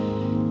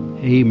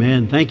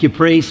Amen. Thank you,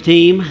 praise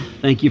team.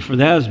 Thank you for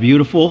that. It was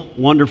beautiful,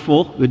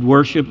 wonderful, good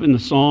worship in the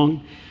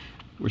song.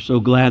 We're so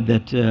glad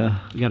that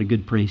we got a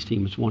good praise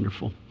team. It's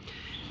wonderful.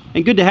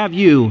 And good to have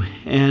you.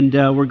 And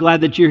we're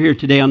glad that you're here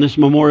today on this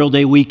Memorial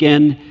Day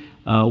weekend,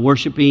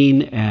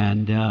 worshiping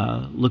and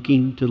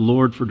looking to the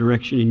Lord for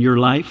direction in your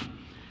life.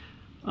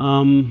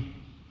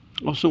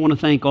 Also want to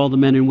thank all the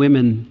men and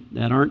women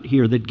that aren't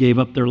here that gave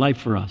up their life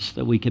for us,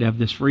 that we could have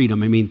this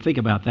freedom. I mean, think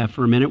about that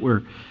for a minute.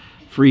 We're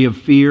free of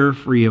fear,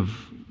 free of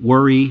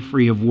worry,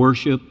 free of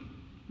worship.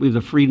 We have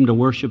the freedom to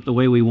worship the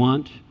way we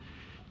want.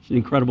 It's an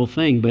incredible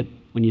thing, but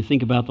when you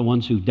think about the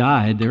ones who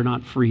died, they're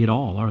not free at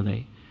all, are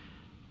they?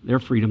 Their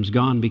freedom's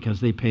gone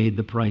because they paid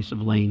the price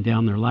of laying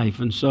down their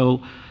life. And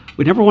so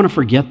we never want to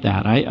forget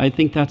that. I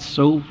think that's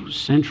so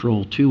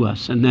central to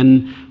us. And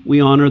then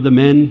we honor the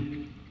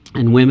men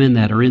and women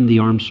that are in the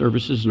armed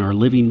services and are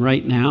living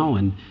right now,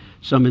 and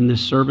some in this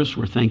service.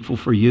 We're thankful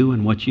for you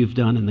and what you've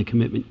done and the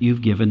commitment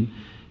you've given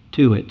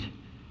to it.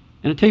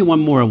 And I'll tell you one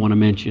more I want to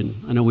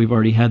mention. I know we've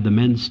already had the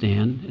men's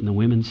stand and the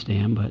women's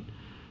stand, but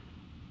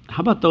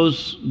how about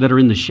those that are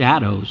in the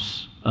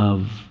shadows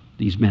of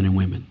these men and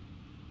women?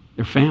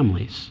 Their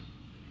families.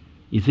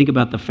 You think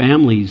about the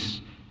families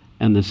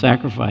and the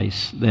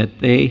sacrifice that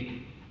they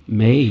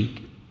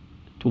made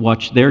to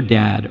watch their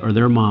dad or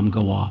their mom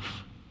go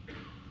off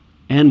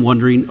and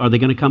wondering, are they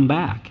going to come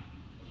back?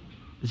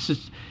 It's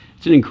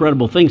an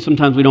incredible thing.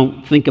 Sometimes we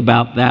don't think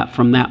about that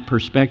from that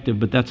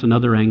perspective, but that's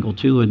another angle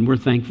too. And we're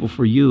thankful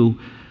for you,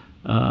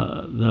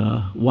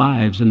 the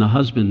wives and the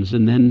husbands,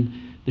 and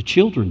then the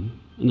children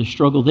and the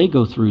struggle they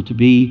go through to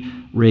be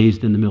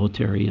raised in the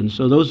military. And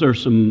so those are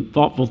some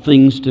thoughtful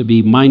things to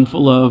be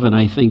mindful of, and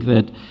I think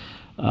that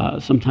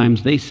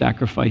sometimes they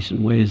sacrifice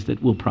in ways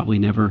that we'll probably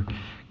never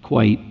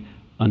quite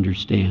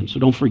understand.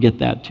 So don't forget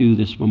that too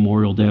this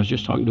Memorial Day. I was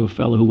just talking to a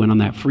fellow who went on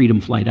that freedom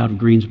flight out of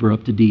Greensboro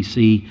up to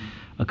D.C.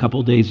 a couple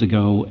of days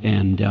ago,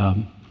 and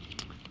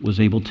was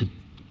able to,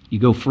 you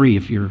go free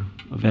if you're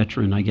a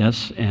veteran, I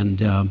guess, and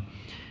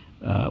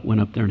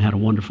went up there and had a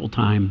wonderful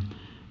time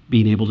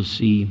being able to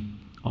see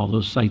all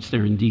those sites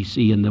there in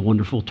D.C. and the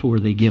wonderful tour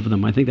they give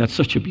them. I think that's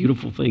such a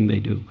beautiful thing they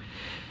do.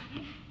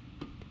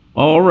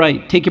 All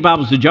right, take your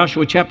Bibles to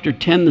Joshua chapter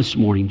 10 this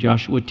morning.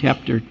 Joshua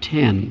chapter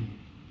 10.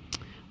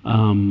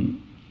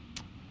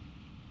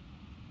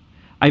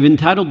 I've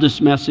entitled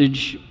this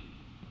message,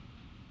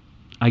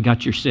 I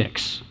Got Your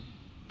Six.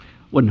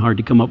 Wasn't hard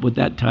to come up with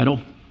that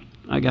title.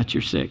 I got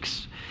your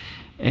six.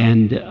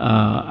 And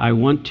I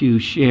want to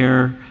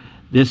share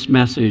this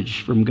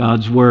message from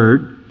God's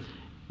Word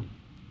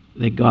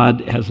that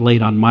God has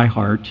laid on my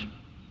heart.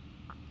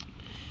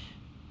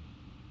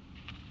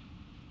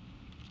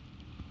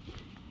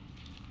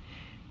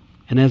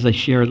 And as I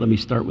share it, let me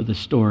start with a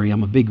story.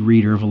 I'm a big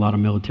reader of a lot of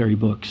military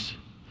books.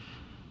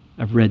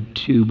 I've read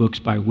 2 books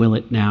by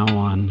Willett now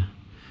on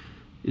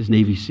his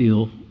Navy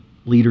SEAL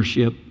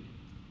leadership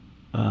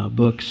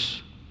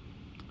books.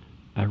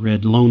 I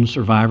read Lone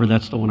Survivor.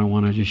 That's the one I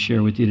want to just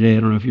share with you today. I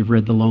don't know if you've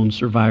read The Lone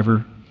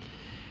Survivor,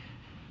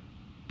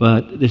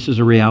 but this is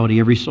a reality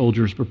every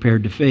soldier is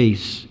prepared to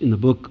face. In the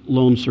book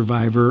Lone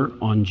Survivor,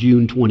 on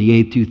June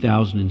 28,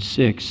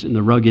 2006, in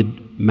the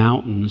rugged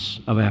mountains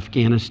of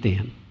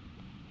Afghanistan,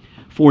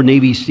 4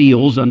 Navy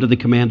SEALs under the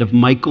command of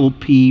Michael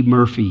P.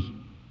 Murphy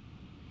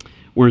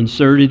were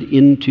inserted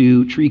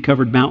into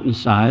tree-covered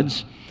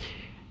mountainsides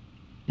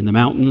in the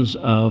mountains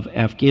of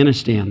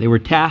Afghanistan. They were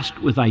tasked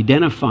with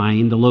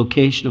identifying the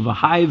location of a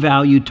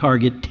high-value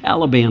target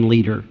Taliban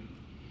leader.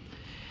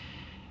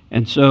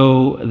 And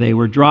so they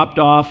were dropped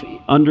off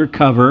under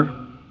cover,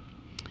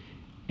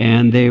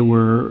 and they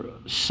were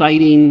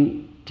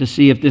sighting to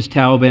see if this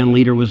Taliban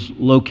leader was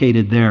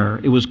located there.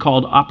 It was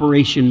called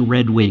Operation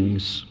Red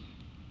Wings.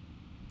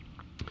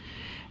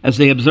 As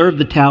they observed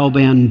the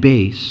Taliban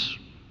base,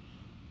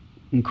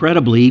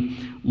 incredibly,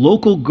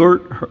 local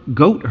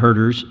goat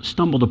herders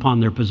stumbled upon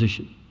their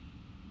position.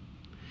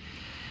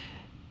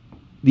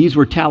 These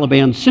were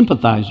Taliban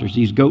sympathizers,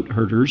 these goat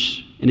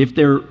herders, and if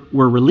they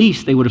were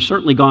released, they would have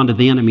certainly gone to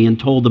the enemy and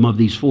told them of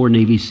these 4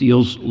 Navy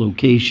SEALs'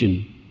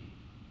 location,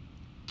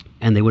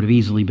 and they would have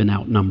easily been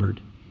outnumbered.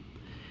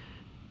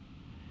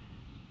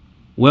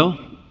 Well,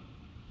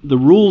 the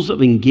rules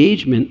of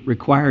engagement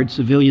required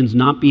civilians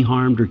not be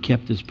harmed or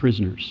kept as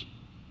prisoners.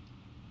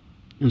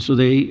 And so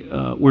they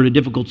were in a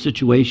difficult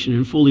situation,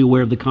 and fully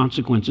aware of the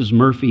consequences,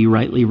 Murphy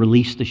rightly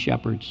released the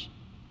shepherds.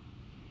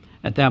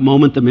 At that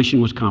moment, the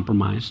mission was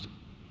compromised.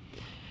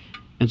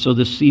 And so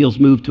the SEALs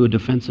moved to a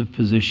defensive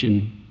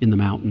position in the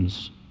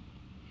mountains.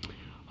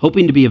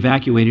 Hoping to be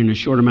evacuated in a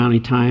short amount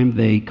of time,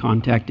 they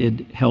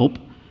contacted help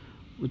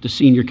with the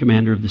senior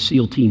commander of the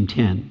SEAL Team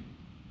 10.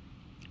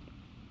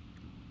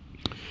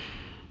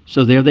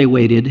 So there they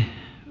waited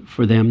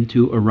for them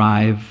to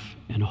arrive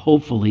and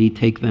hopefully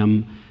take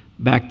them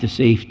back to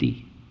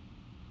safety,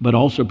 but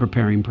also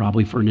preparing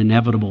probably for an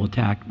inevitable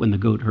attack when the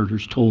goat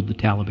herders told the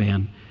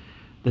Taliban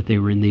that they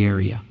were in the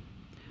area.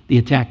 The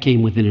attack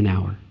came within an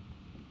hour.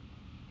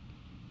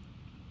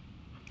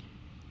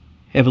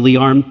 Heavily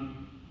armed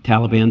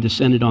Taliban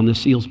descended on the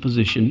SEALs'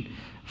 position,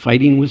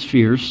 Fighting was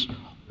fierce.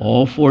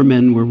 All 4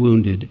 men were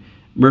wounded.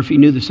 Murphy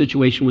knew the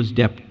situation was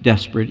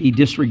desperate. He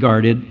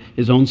disregarded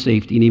his own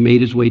safety, and he made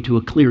his way to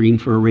a clearing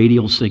for a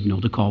radial signal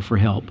to call for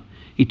help.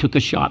 He took a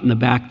shot in the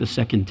back the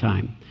second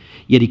time,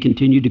 yet he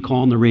continued to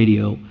call on the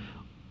radio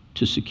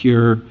to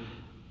secure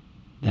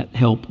that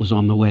help was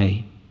on the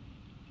way.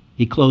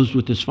 He closed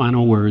with his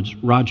final words,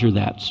 "Roger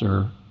that,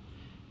 sir.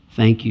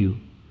 Thank you."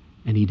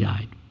 And he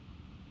died.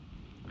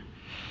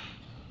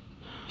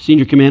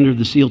 Senior commander of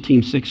the SEAL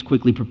Team 6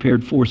 quickly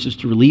prepared forces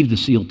to relieve the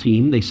SEAL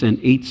team. They sent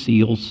 8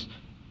 SEALs,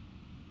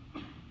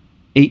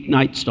 8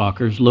 Night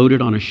Stalkers loaded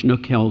on a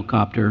Chinook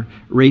helicopter,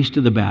 raced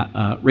to the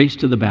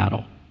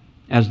battle.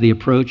 As they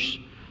approached,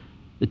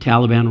 the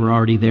Taliban were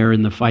already there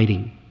in the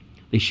fighting.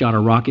 They shot a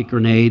rocket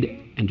grenade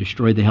and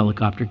destroyed the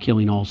helicopter,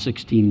 killing all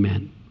 16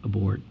 men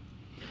aboard.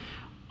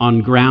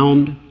 On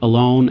ground,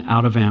 alone,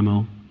 out of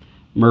ammo,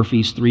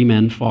 Murphy's 3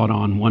 men fought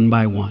on one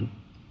by one.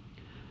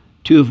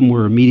 2 of them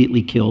were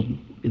immediately killed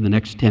in the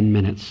next 10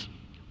 minutes.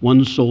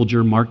 One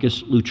soldier,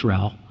 Marcus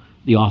Luttrell,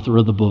 the author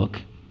of the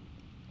book,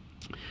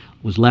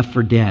 was left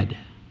for dead,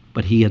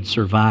 but he had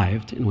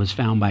survived and was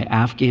found by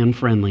Afghan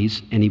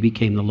friendlies, and he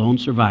became the lone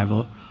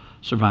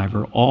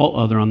survivor. All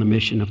other on the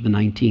mission of the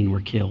 19 were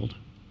killed.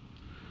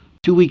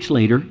 2 weeks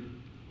later,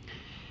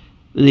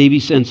 the Navy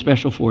sent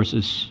special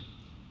forces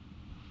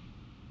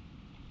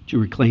to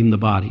reclaim the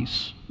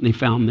bodies. They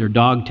found their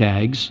dog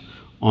tags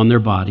on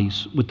their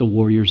bodies with the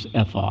warrior's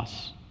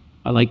ethos.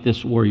 I like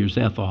this warrior's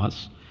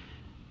ethos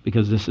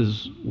because this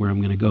is where I'm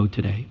going to go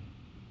today.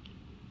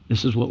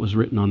 This is what was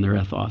written on their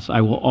ethos.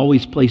 "I will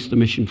always place the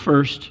mission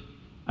first.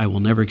 I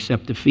will never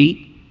accept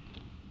defeat.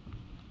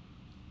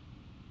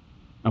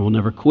 I will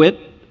never quit.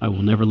 I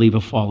will never leave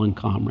a fallen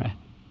comrade."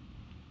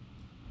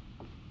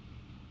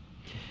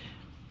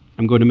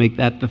 I'm going to make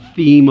that the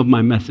theme of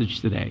my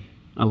message today.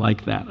 I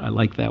like that. I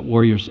like that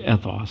warrior's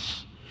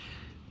ethos.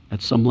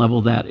 At some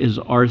level, that is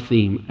our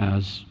theme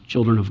as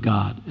children of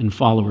God and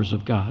followers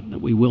of God, that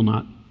we will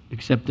not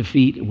accept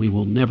defeat and we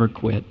will never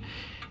quit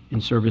in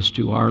service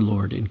to our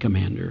Lord and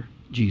Commander,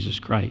 Jesus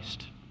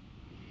Christ.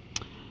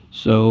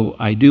 So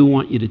I do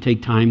want you to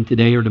take time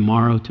today or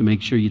tomorrow to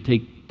make sure you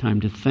take time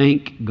to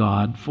thank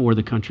God for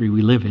the country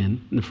we live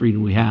in and the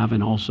freedom we have,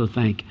 and also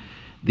thank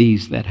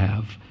these that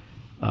have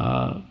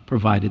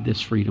provided this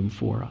freedom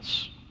for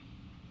us.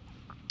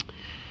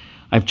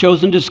 I've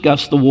chosen to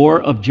discuss the War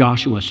of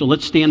Joshua. So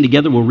let's stand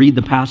together. We'll read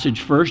the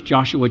passage first.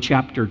 Joshua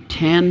chapter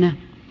 10,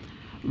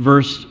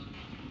 verse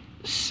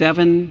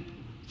 7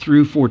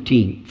 through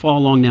 14. Follow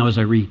along now as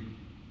I read.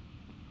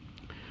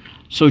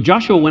 "So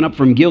Joshua went up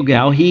from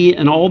Gilgal, he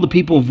and all the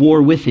people of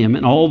war with him,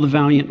 and all the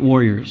valiant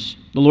warriors.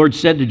 The Lord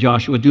said to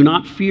Joshua, 'Do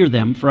not fear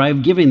them, for I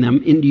have given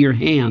them into your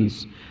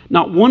hands.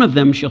 Not one of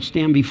them shall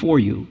stand before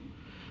you.'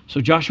 So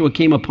Joshua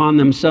came upon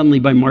them suddenly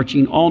by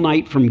marching all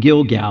night from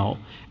Gilgal,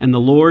 and the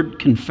Lord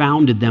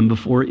confounded them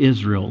before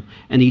Israel,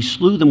 and he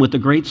slew them with a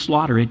great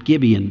slaughter at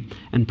Gibeon,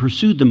 and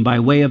pursued them by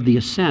way of the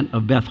ascent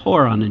of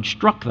Beth-horon, and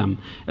struck them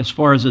as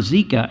far as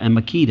Azekah and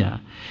Makkedah.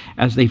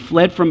 As they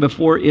fled from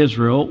before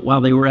Israel,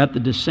 while they were at the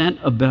descent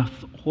of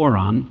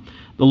Beth-horon,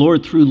 the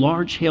Lord threw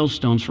large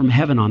hailstones from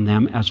heaven on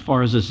them as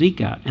far as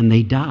Azekah, and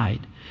they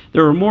died.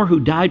 There were more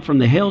who died from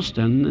the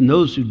hailstone than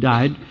those who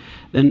died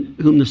than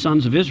whom the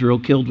sons of Israel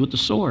killed with the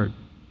sword.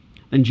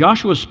 And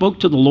Joshua spoke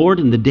to the Lord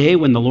in the day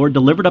when the Lord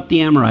delivered up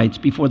the Amorites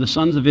before the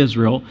sons of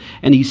Israel.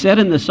 And he said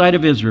in the sight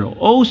of Israel,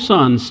 'O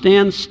sun,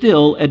 stand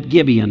still at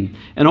Gibeon,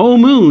 and O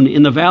moon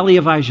in the valley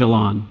of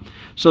Ajalon.'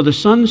 So the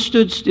sun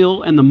stood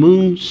still and the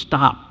moon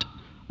stopped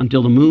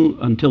until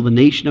the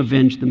nation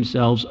avenged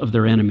themselves of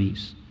their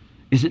enemies.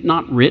 Is it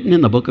not written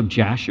in the book of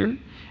Jasher?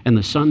 And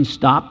the sun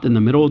stopped in the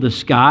middle of the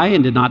sky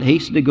and did not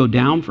hasten to go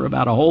down for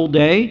about a whole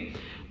day.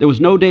 There was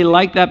no day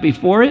like that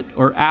before it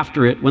or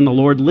after it when the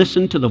Lord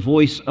listened to the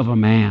voice of a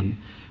man.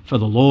 For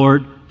the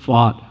Lord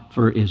fought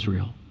for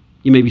Israel."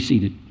 You may be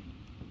seated.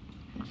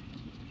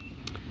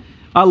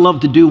 I love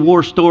to do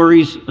war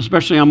stories,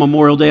 especially on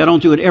Memorial Day. I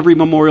don't do it every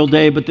Memorial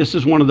Day, but this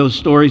is one of those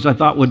stories I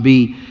thought would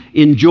be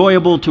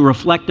enjoyable to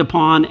reflect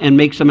upon and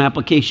make some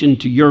application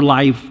to your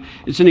life.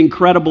 It's an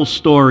incredible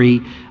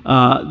story,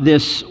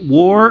 this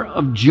War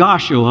of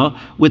Joshua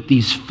with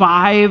these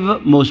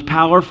 5 most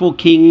powerful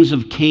kings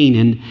of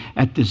Canaan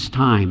at this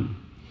time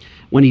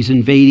when he's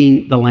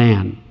invading the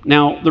land.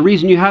 Now, the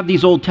reason you have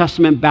these Old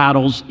Testament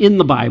battles in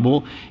the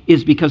Bible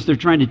is because they're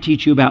trying to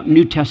teach you about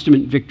New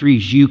Testament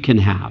victories you can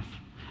have.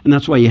 And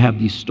that's why you have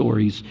these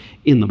stories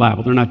in the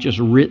Bible. They're not just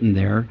written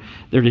there.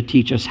 They're to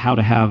teach us how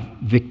to have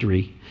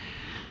victory.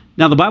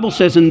 Now, the Bible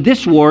says in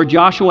this war,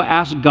 Joshua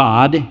asked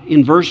God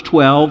in verse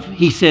 12,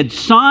 he said,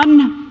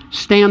 "Sun,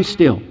 stand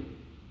still."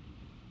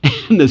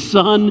 And the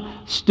sun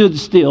stood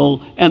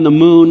still and the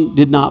moon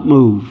did not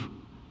move.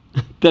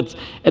 That's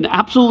an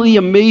absolutely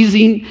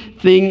amazing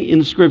thing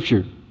in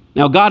Scripture.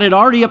 Now, God had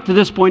already, up to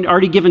this point,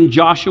 already given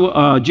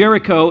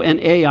Jericho and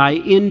Ai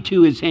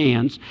into his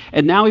hands,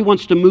 and now he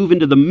wants to move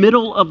into the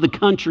middle of the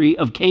country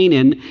of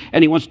Canaan,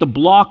 and he wants to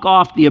block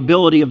off the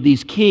ability of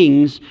these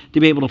kings to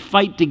be able to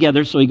fight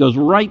together. So he goes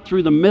right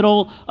through the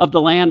middle of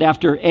the land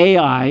after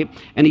Ai,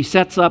 and he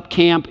sets up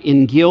camp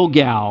in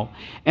Gilgal.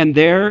 And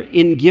there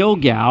in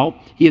Gilgal,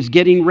 he is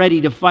getting ready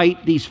to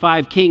fight these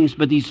 5 kings,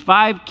 but these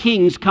 5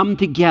 kings come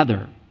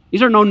together.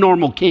 These are no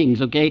normal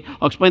kings, okay?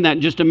 I'll explain that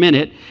in just a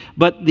minute.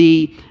 But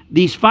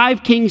these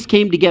 5 kings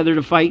came together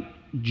to fight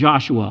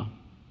Joshua.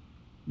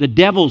 The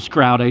devil's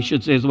crowd, I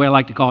should say, is the way I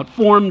like to call it,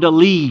 formed a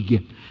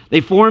league.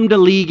 They formed a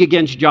league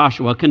against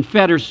Joshua, a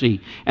confederacy.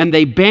 And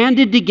they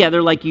banded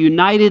together like a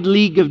united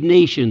league of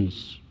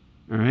nations.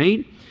 All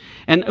right?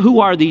 And who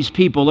are these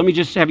people? Let me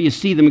just have you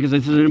see them because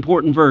this is an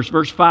important verse.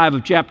 Verse 5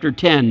 of chapter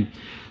 10.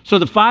 So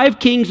the 5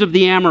 kings of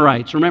the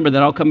Amorites, remember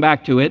that, I'll come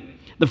back to it.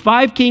 The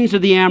 5 kings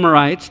of the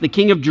Amorites, the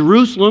king of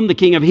Jerusalem, the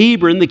king of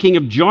Hebron, the king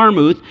of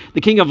Jarmuth,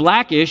 the king of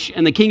Lachish,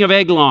 and the king of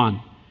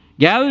Eglon,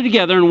 gathered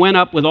together and went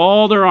up with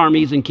all their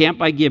armies and camped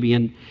by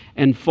Gibeon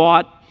and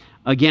fought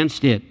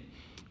against it.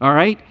 All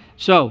right?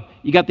 So,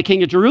 you got the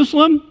king of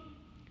Jerusalem,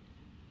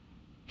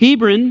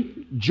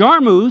 Hebron,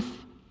 Jarmuth,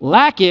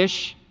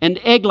 Lachish,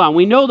 and Eglon.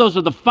 We know those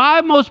are the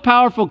 5 most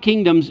powerful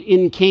kingdoms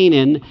in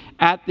Canaan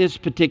at this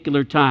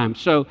particular time.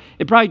 So,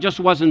 it probably just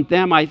wasn't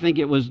them. I think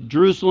it was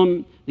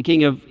Jerusalem, the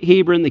king of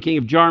Hebron, the king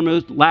of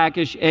Jarmuth,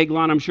 Lachish,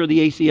 Eglon. I'm sure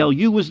the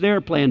ACLU was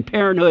there, Planned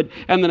Parenthood,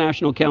 and the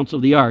National Council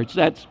of the Arts.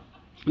 That's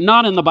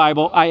not in the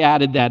Bible. I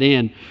added that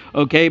in.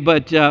 Okay,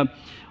 but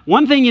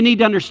one thing you need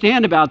to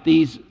understand about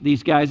these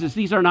guys is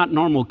these are not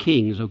normal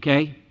kings,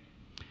 okay?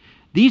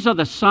 These are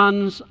the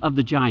sons of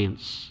the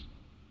giants.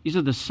 These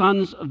are the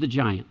sons of the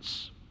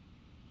giants.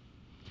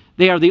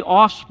 They are the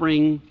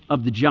offspring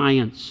of the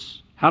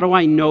giants. How do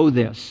I know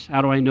this?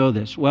 How do I know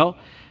this? Well,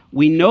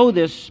 we know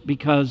this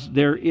because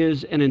there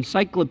is an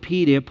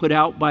encyclopedia put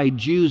out by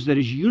Jews that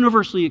is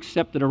universally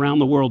accepted around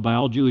the world by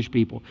all Jewish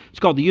people. It's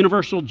called the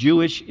Universal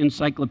Jewish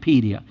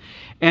Encyclopedia.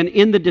 And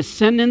in the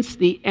descendants,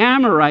 the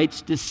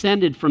Amorites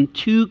descended from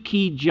 2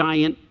 key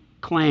giant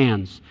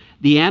clans,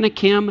 the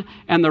Anakim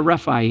and the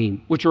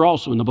Rephaim, which are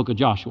also in the book of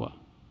Joshua.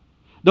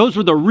 Those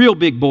were the real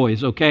big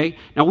boys, okay?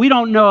 Now, we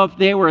don't know if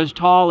they were as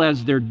tall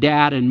as their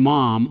dad and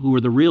mom, who were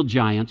the real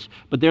giants,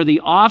 but they're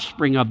the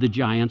offspring of the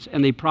giants,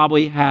 and they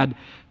probably had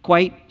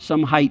quite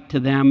some height to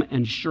them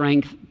and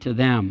strength to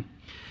them.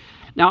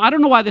 Now, I don't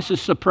know why this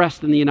is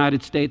suppressed in the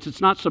United States.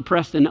 It's not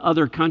suppressed in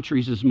other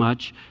countries as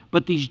much,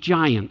 but these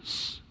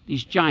giants.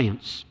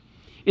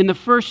 In the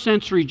 1st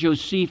century,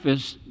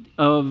 Josephus,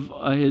 of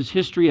his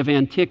History of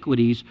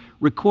Antiquities,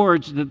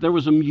 records that there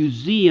was a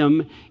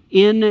museum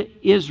in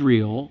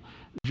Israel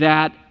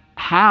that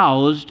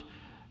housed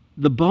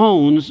the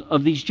bones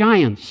of these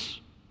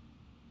giants.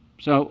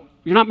 So,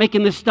 you're not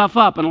making this stuff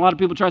up. And a lot of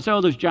people try to say,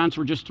 oh, those giants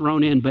were just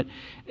thrown in. But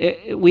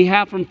we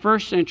have from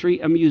 1st century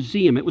a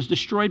museum. It was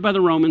destroyed by the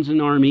Romans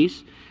and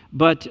armies,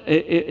 but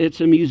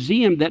it's a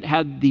museum that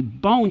had the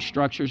bone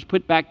structures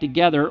put back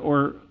together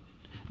or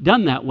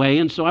done that way.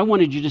 And so I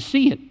wanted you to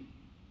see it.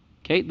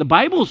 Okay? The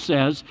Bible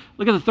says,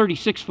 look at the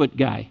 36-foot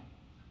guy.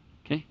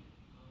 Okay?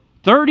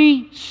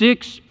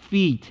 36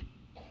 feet.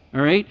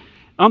 All right?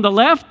 On the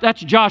left,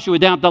 that's Joshua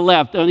down at the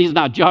left. And he's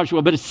not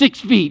Joshua, but it's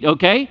 6 feet,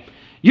 okay?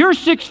 You're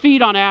 6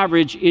 feet on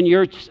average in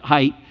your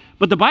height,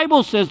 but the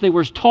Bible says they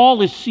were as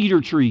tall as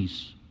cedar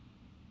trees.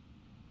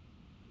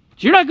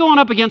 So you're not going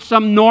up against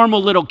some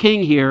normal little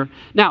king here.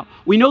 Now,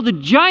 we know the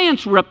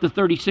giants were up to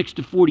 36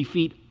 to 40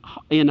 feet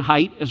in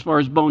height as far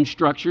as bone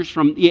structures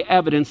from the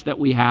evidence that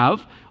we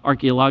have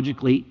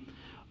archaeologically.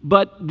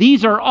 But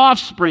these are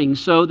offspring,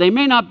 so they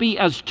may not be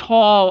as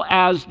tall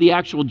as the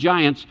actual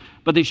giants,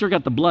 but they sure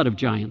got the blood of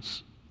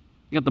giants.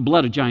 They got the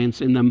blood of giants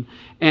in them.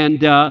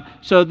 And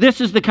so this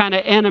is the kind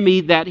of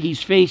enemy that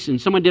he's facing.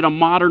 Someone did a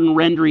modern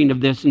rendering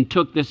of this and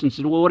took this and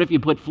said, well, what if you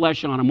put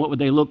flesh on them? What would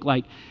they look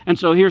like? And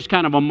so here's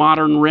kind of a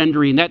modern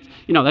rendering.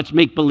 That's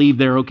make-believe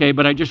there, okay?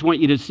 But I just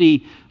want you to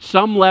see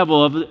some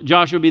level of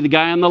Joshua be the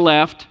guy on the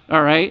left,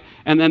 all right?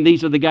 And then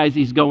these are the guys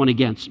he's going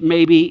against.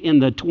 Maybe in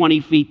the 20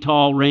 feet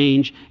tall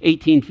range,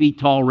 18 feet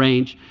tall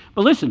range.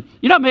 But listen,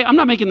 I'm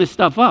not making this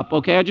stuff up,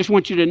 okay? I just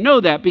want you to know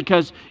that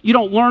because you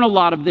don't learn a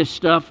lot of this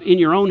stuff in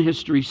your own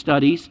history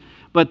studies,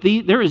 but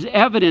there is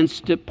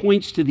evidence that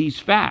points to these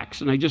facts,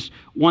 and I just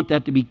want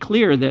that to be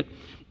clear that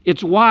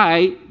it's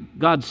why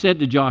God said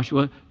to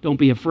Joshua, don't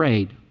be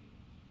afraid.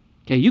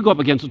 Okay, you go up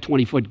against a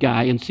 20-foot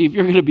guy and see if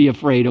you're going to be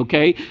afraid,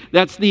 okay?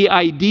 That's the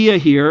idea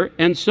here.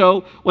 And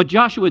so what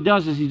Joshua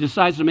does is he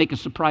decides to make a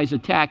surprise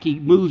attack. He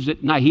moves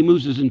at night. He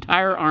moves his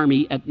entire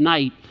army at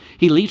night.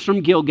 He leaves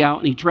from Gilgal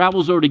and he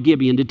travels over to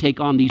Gibeon to take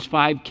on these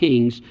 5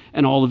 kings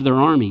and all of their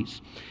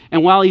armies.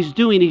 And while he's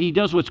doing it, he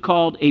does what's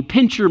called a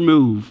pincher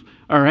move.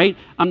 All right?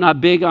 I'm not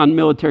big on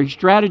military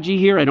strategy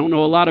here. I don't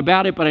know a lot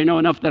about it, but I know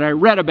enough that I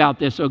read about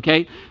this,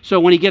 okay?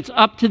 So when he gets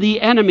up to the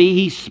enemy,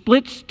 he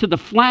splits to the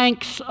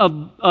flanks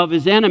of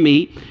his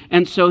enemy,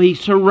 and so he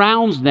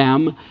surrounds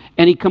them,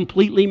 and he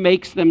completely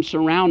makes them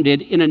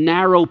surrounded in a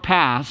narrow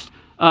pass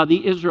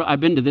I've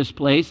been to this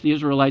place. The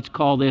Israelites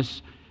call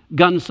this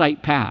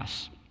Gunsight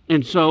Pass.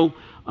 And so,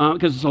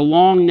 because it's a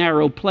long,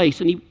 narrow place,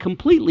 and he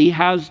completely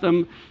has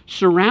them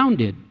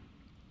surrounded.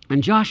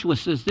 And Joshua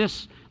says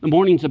this, the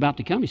morning's about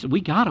to come. He said,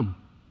 we got them.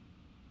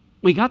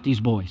 We got these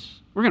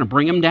boys. We're going to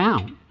bring them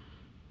down.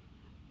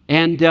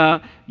 And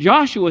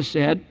Joshua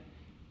said,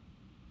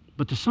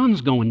 but the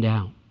sun's going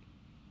down.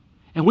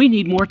 And we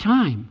need more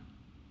time.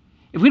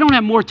 If we don't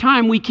have more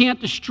time, we can't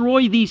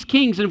destroy these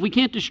kings. And if we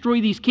can't destroy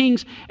these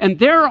kings and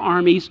their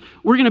armies,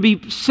 we're going to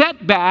be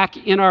set back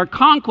in our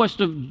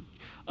conquest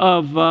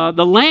of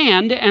the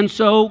land. And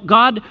so,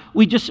 God,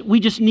 we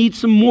just need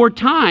some more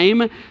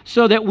time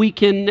so that we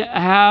can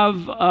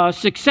have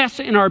success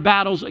in our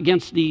battles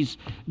against these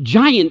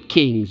giant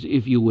kings,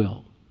 if you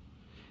will.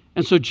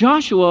 And so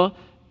Joshua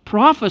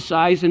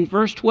prophesies in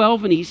verse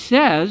 12, and he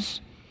says,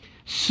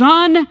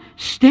 sun,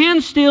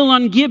 stand still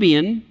on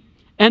Gibeon,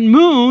 and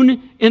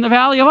moon in the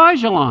valley of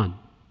Ajalon.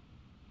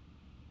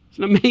 It's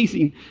an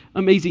amazing,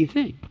 amazing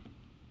thing.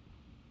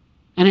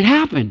 And it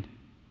happened.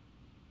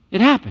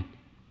 It happened.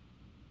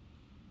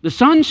 The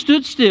sun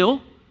stood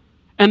still,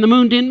 and the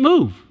moon didn't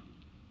move.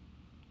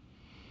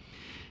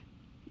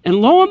 And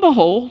lo and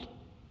behold,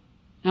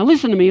 now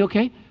listen to me,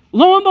 okay?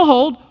 Lo and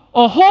behold,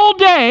 a whole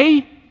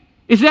day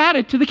is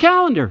added to the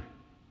calendar.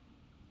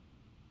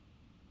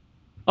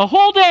 A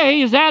whole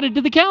day is added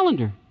to the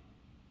calendar.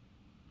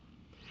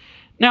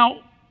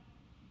 Now,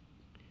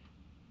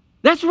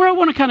 that's where I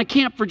want to kind of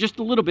camp for just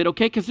a little bit,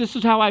 okay? Because this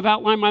is how I've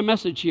outlined my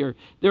message here.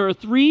 There are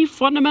three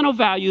fundamental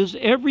values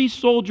every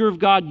soldier of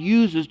God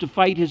uses to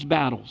fight his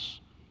battles.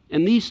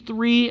 And these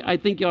three, I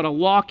think you ought to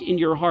lock in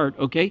your heart,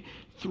 okay?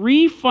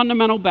 Three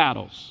fundamental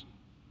battles.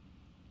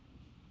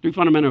 Three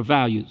fundamental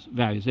values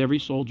every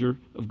soldier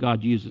of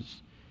God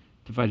uses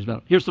to fight his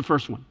battle. Here's the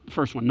first one.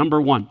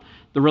 Number one,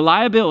 the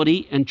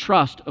reliability and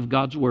trust of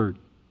God's word.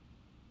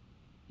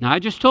 Now, I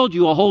just told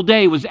you a whole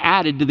day was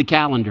added to the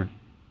calendar.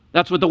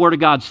 That's what the Word of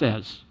God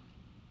says.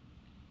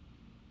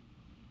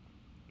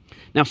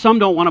 Now, some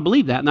don't want to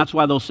believe that, and that's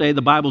why they'll say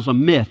the Bible's a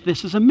myth.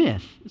 This is a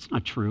myth. It's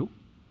not true.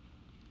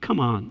 Come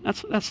on.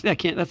 That's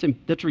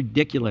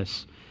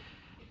ridiculous.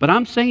 But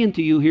I'm saying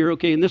to you here,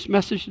 okay, in this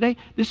message today,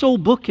 this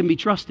old book can be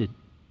trusted.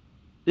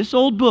 This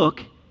old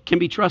book can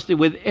be trusted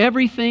with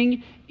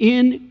everything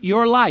in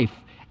your life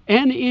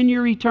and in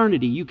your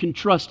eternity. You can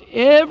trust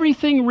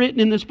everything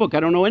written in this book. I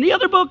don't know any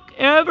other book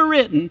ever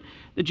written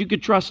that you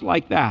could trust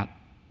like that.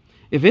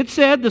 If it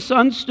said the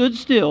sun stood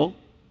still,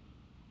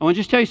 I want to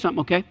just tell you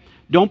something, okay?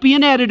 Don't be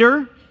an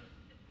editor.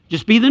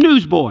 Just be the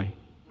newsboy,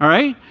 all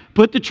right?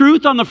 Put the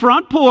truth on the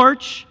front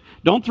porch.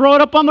 Don't throw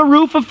it up on the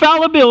roof of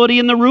fallibility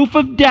and the roof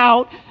of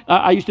doubt.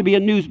 I used to be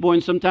a newsboy,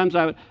 and sometimes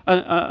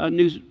a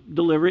news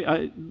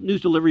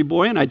delivery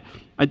boy, and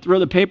I'd throw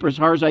the paper as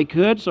hard as I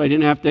could so I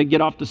didn't have to get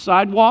off the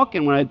sidewalk.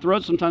 And when I'd throw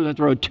it, sometimes I'd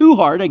throw it too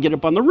hard, I'd get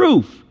up on the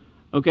roof.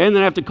 Okay, and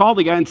then I have to call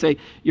the guy and say,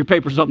 your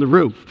paper's on the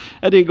roof.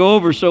 That didn't go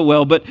over so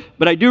well, but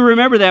I do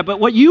remember that. But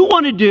what you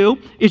want to do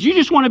is you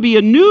just want to be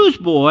a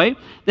newsboy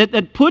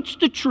that puts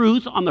the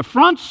truth on the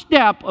front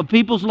step of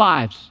people's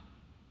lives.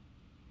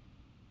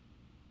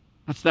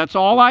 That's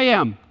all I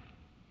am,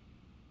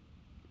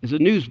 is a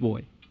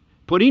newsboy.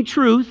 Putting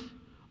truth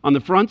on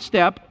the front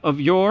step of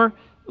your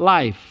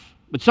life.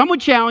 But some would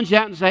challenge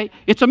that and say,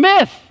 it's a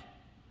myth.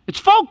 It's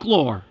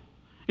folklore.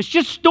 It's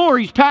just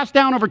stories passed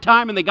down over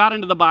time and they got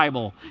into the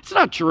Bible. It's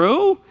not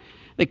true.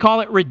 They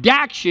call it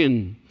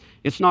redaction.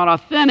 It's not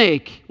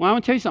authentic. Well, I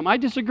want to tell you something. I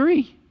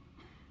disagree.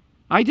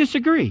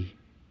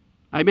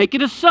 I make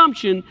an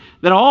assumption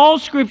that all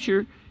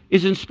Scripture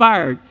is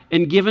inspired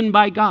and given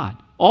by God.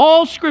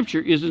 All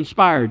Scripture is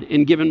inspired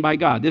and given by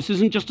God. This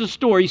isn't just a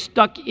story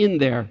stuck in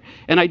there.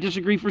 And I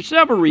disagree for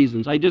several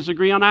reasons. I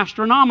disagree on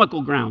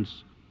astronomical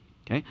grounds.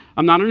 Okay?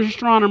 I'm not an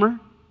astronomer.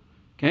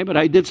 Okay, but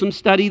I did some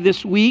study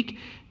this week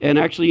and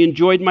actually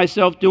enjoyed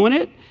myself doing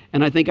it,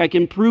 and I think I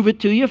can prove it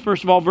to you.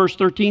 First of all, verse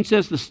 13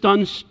 says, the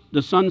sun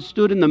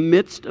stood in the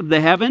midst of the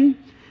heaven.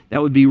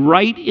 That would be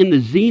right in the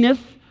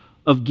zenith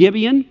of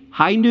Gibeon,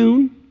 high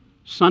noon,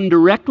 sun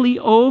directly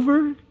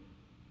over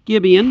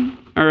Gibeon,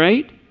 all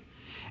right?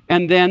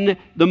 And then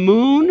the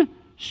moon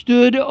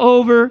stood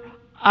over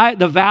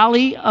the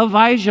valley of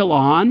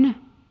Ajalon,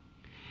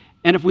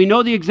 and if we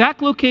know the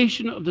exact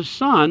location of the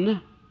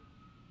sun,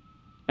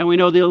 and we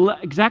know the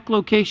exact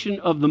location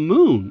of the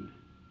moon.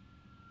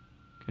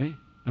 Okay?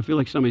 I feel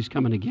like somebody's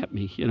coming to get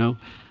me, you know.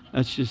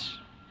 That's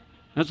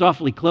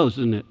awfully close,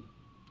 isn't it?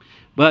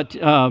 But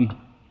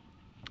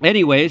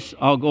anyways,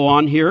 I'll go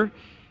on here.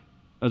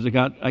 As I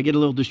get a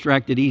little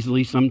distracted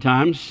easily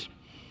sometimes.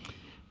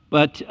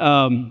 But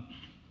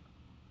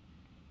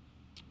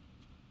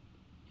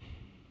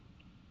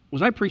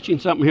was I preaching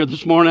something here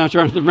this morning? I'm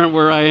trying to remember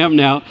where I am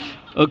now.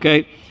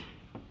 Okay.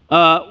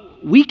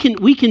 We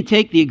can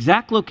take the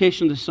exact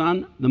location of the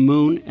sun, the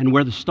moon, and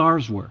where the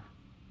stars were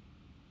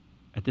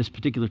at this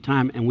particular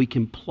time, and we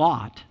can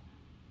plot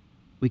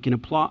the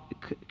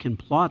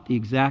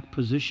exact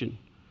position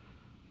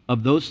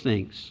of those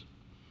things.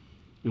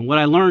 And what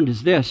I learned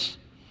is this: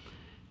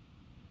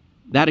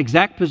 that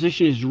exact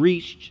position is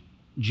reached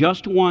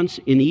just once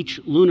in each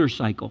lunar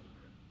cycle.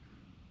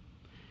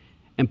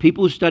 And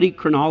people who study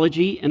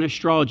chronology and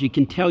astrology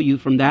can tell you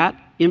from that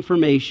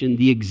information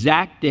the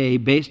exact day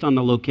based on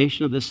the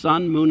location of the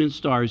sun, moon, and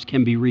stars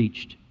can be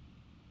reached,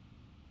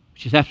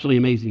 which is absolutely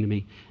amazing to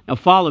me. Now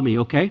follow me,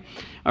 okay?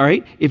 All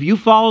right? If you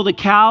follow the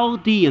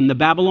Chaldean, the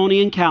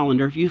Babylonian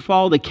calendar, if you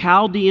follow the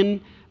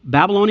Chaldean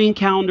Babylonian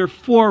calendar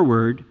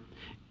forward,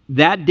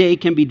 that day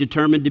can be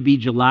determined to be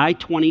July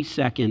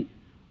 22nd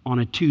on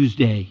a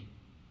Tuesday.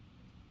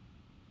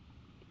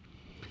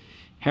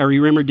 Harry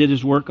Rimmer did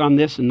his work on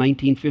this in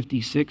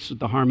 1956 with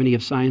the Harmony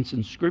of Science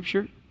and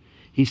Scripture.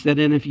 He said,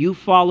 and if you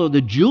follow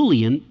the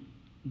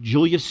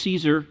Julius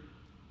Caesar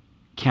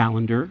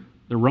calendar,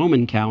 the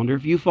Roman calendar,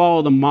 if you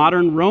follow the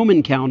modern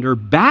Roman calendar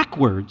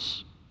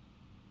backwards,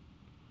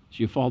 so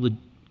you follow the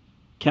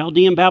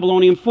Chaldean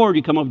Babylonian forward,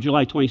 you come up with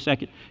July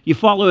 22nd. You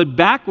follow it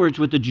backwards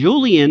with the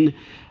Julian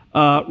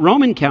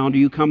Roman calendar,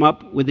 you come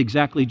up with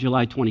exactly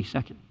July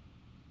 22nd.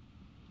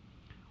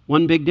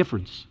 One big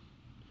difference.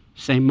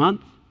 Same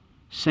month,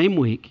 same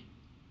week,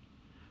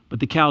 but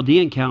the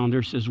Chaldean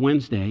calendar says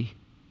Wednesday,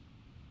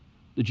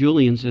 the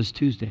Julian says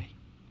Tuesday.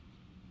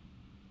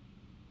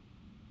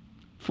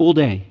 Full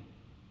day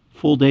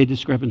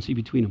discrepancy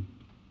between them.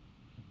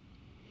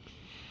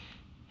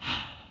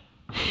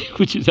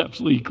 Which is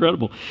absolutely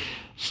incredible.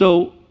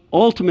 So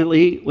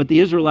ultimately, what the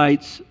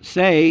Israelites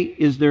say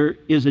is there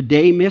is a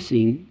day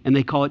missing, and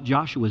they call it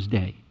Joshua's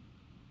Day.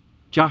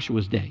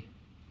 Joshua's Day.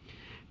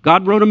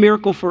 God wrote a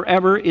miracle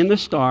forever in the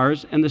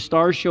stars, and the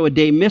stars show a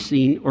day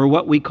missing, or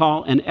what we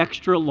call an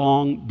extra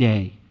long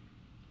day.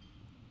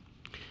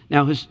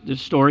 Now,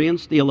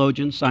 historians,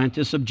 theologians,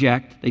 scientists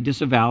object. They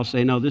disavow,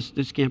 say, no,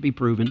 this can't be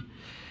proven.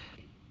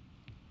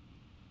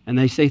 And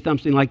they say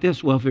something like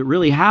this, well, if it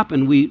really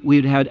happened,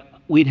 we'd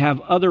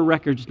have other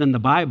records than the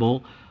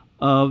Bible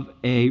of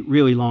a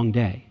really long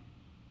day.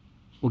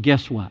 Well,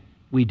 guess what?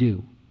 We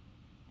do.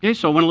 Okay,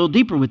 so I went a little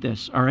deeper with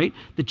this, all right?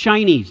 The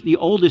Chinese, the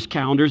oldest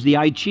calendars, the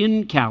I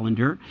Ching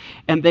calendar,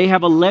 and they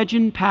have a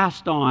legend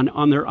passed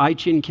on their I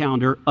Ching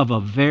calendar of a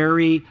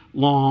very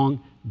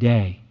long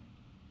day.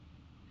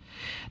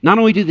 Not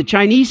only do the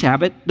Chinese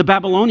have it, the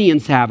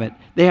Babylonians have it.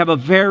 They have a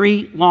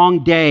very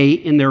long day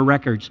in their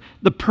records.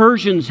 The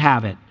Persians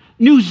have it.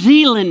 New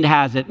Zealand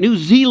has it. New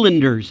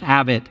Zealanders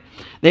have it.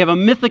 They have a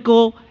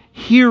mythical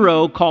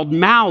hero called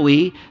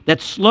Maui that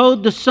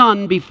slowed the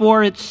sun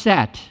before it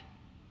set.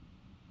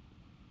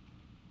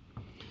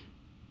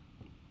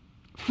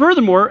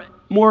 Furthermore,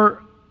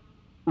 more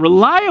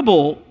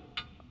reliable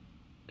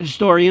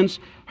historians,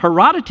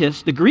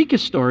 Herodotus, the Greek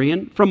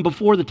historian from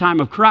before the time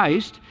of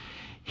Christ,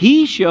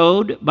 he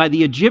showed by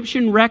the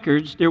Egyptian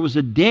records there was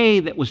a day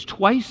that was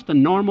twice the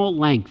normal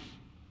length.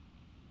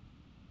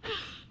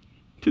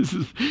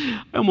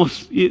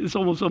 It's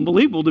almost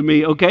unbelievable to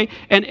me, okay?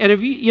 And if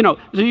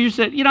so you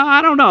said,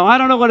 I don't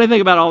know what I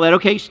think about all that,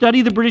 okay?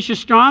 Study the British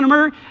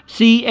astronomer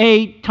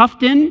C.A.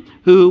 Tufton,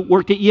 who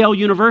worked at Yale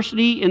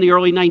University in the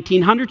early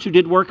 1900s, who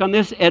did work on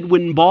this.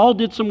 Edwin Ball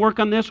did some work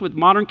on this with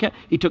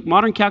he took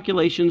modern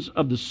calculations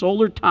of the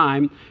solar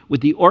time with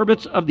the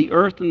orbits of the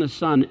Earth and the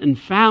Sun and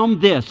found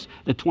this,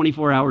 that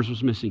 24 hours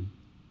was missing.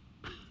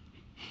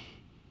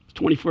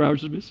 24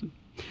 hours was missing.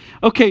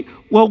 Okay,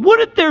 well,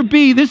 wouldn't there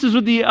be, this is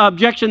what the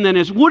objection then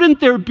is,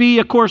 wouldn't there be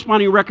a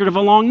corresponding record of a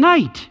long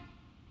night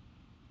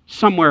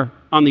somewhere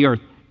on the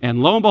earth?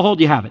 And lo and behold,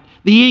 you have it.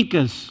 The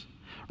Incas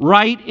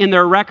write in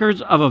their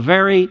records of a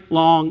very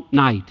long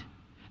night.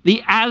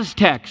 The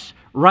Aztecs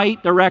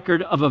write the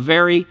record of a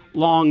very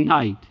long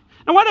night.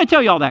 Now, why did I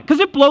tell you all that?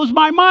 Because it blows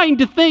my mind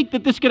to think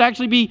that this could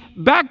actually be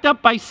backed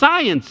up by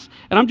science.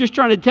 And I'm just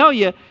trying to tell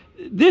you,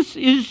 this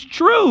is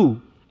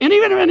true. And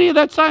even if any of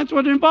that science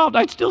wasn't involved,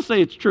 I'd still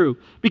say it's true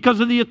because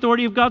of the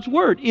authority of God's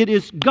Word. It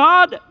is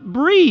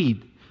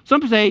God-breathed.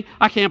 Some say,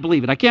 I can't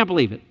believe it. I can't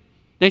believe it.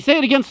 They say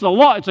it against the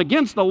law. It's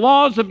against the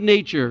laws of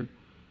nature.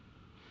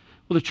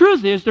 Well, the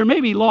truth is there may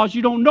be laws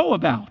you don't know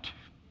about.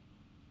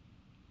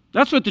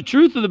 That's what the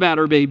truth of the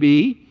matter may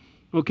be.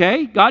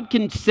 Okay? God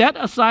can set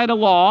aside a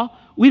law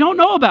we don't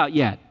know about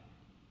yet.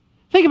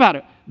 Think about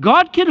it.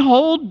 God can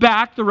hold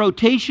back the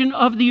rotation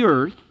of the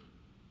earth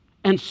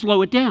and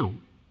slow it down.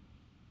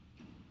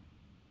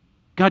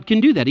 God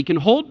can do that. He can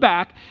hold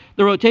back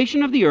the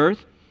rotation of the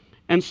earth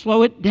and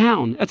slow it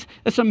down.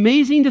 That's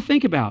amazing to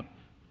think about.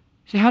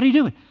 You say, how did he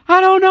do it?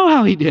 I don't know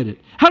how he did it.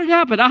 How did it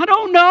happen? I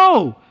don't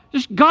know.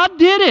 Just God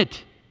did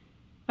it.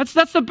 That's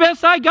the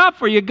best I got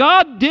for you.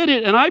 God did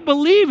it, and I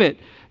believe it.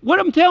 What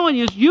I'm telling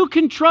you is you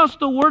can trust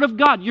the Word of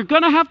God. You're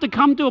going to have to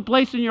come to a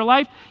place in your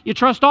life, you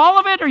trust all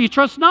of it or you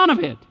trust none of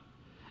it.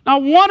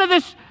 Not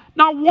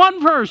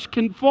one verse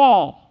can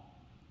fall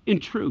in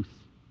truth.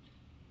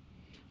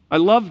 I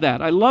love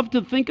that. I love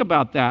to think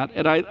about that,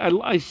 and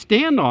I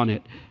stand on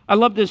it. I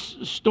love this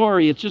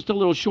story. It's just a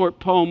little short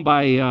poem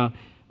by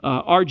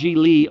R.G.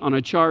 Lee on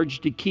A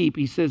Charge to Keep.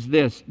 He says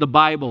this, the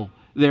Bible,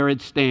 there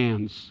it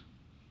stands.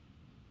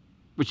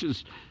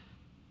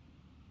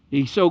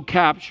 He so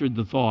captured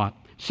the thought.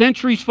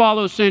 Centuries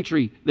follow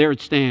century, there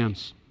it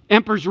stands.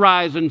 Emperors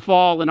rise and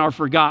fall and are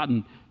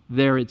forgotten,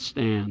 there it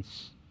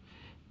stands.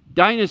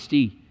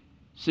 Dynasty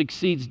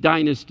succeeds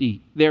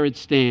dynasty. There it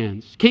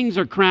stands. Kings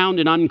are crowned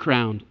and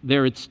uncrowned.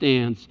 There it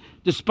stands.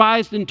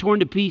 Despised and torn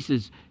to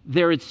pieces.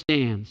 There it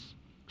stands.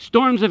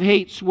 Storms of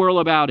hate swirl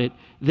about it.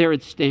 There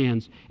it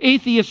stands.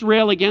 Atheists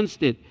rail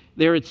against it.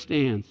 There it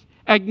stands.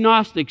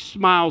 Agnostics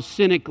smile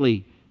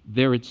cynically.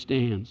 There it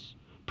stands.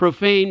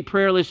 Profane,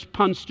 prayerless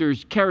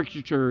punsters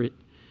caricature it.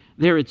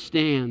 There it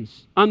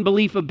stands.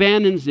 Unbelief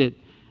abandons it.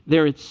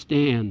 There it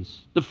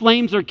stands. The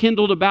flames are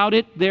kindled about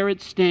it. There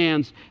it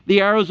stands. The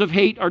arrows of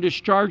hate are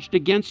discharged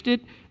against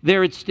it.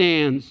 There it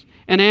stands.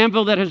 An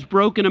anvil that has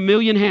broken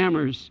 1,000,000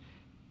 hammers.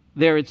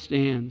 There it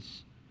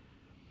stands.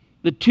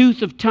 The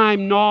tooth of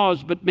time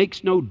gnaws but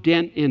makes no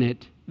dent in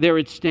it. There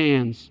it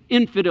stands.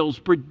 Infidels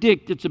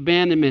predict its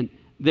abandonment.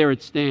 There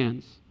it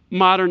stands.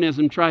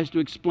 Modernism tries to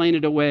explain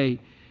it away.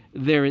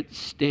 There it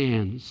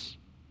stands.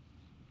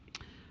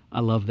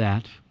 I love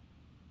that.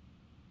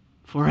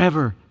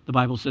 Forever, the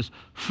Bible says,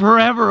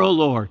 forever, O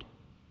Lord,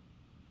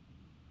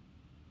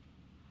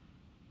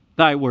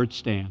 thy word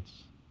stands.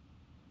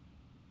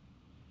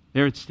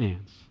 There it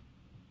stands.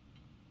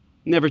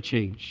 Never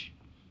change.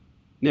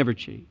 Never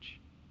change.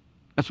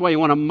 That's why you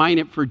want to mine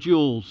it for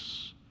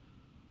jewels.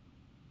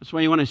 That's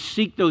why you want to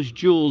seek those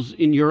jewels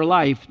in your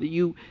life, that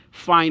you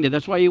find it.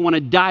 That's why you want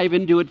to dive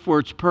into it for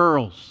its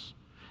pearls.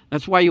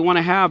 That's why you want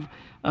to have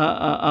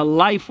a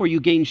life where you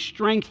gain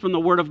strength from the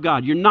Word of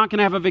God. You're not going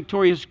to have a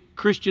victorious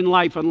Christian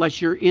life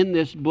unless you're in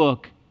this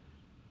book.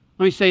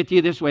 Let me say it to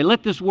you this way.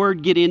 Let this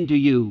Word get into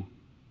you.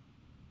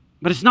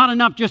 But it's not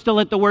enough just to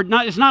let the Word,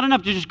 it's not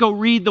enough to just go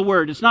read the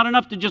Word. It's not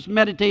enough to just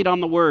meditate on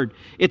the Word.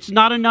 It's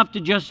not enough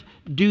to just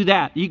do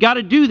that. You got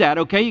to do that,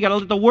 okay? You got to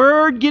let the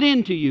Word get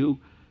into you.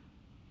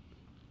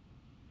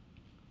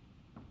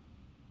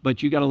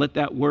 But you got to let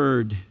that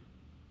Word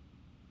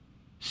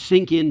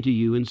sink into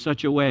you in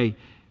such a way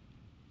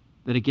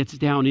that it gets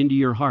down into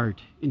your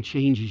heart and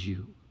changes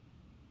you.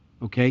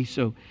 Okay,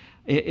 so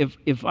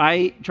if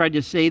I tried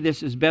to say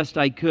this as best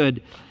I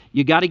could,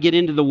 you got to get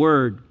into the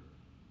Word.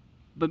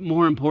 But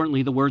more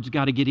importantly, the Word's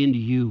got to get into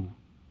you.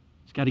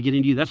 It's got to get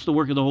into you. That's the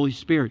work of the Holy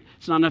Spirit.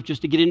 It's not enough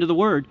just to get into the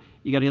Word.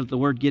 You got to let the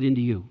Word get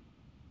into you.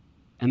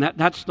 And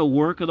that's the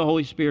work of the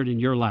Holy Spirit in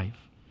your life.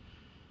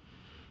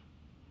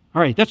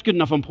 All right, that's good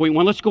enough on point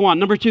one. Let's go on.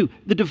 Number 2,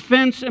 the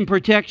defense and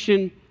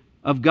protection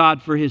of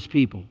God for His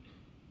people.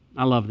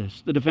 I love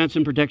this. The defense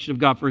and protection of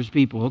God for His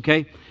people,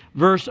 okay?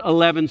 Verse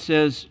 11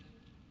 says,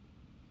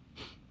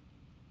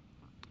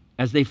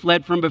 as they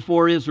fled from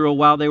before Israel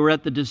while they were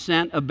at the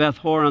descent of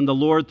Beth-horon, the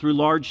Lord threw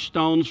large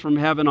stones from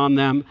heaven on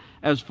them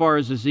as far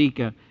as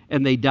Azekah,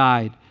 and they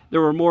died.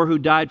 There were more who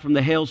died from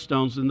the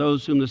hailstones than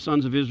those whom the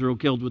sons of Israel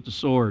killed with the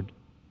sword.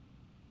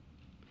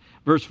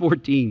 Verse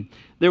 14,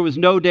 there was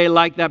no day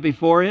like that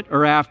before it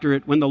or after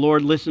it when the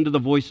Lord listened to the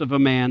voice of a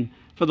man,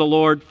 for the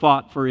Lord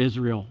fought for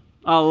Israel.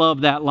 I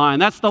love that line.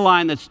 That's the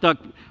line that stuck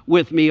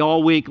with me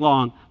all week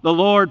long. The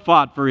Lord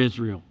fought for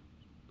Israel.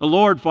 The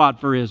Lord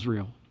fought for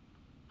Israel.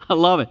 I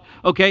love it.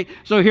 Okay,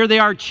 so here they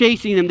are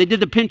chasing them. They did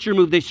the pincher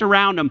move. They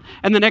surround them.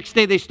 And the next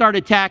day they start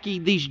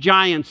attacking these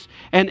giants.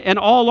 And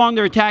all along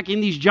they're attacking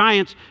these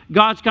giants.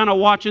 God's kind of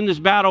watching this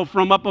battle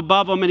from up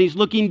above them, and He's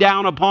looking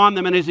down upon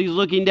them. And as He's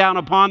looking down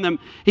upon them,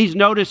 He's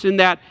noticing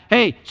that,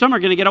 hey, some are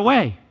going to get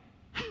away.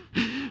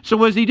 So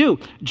what does He do?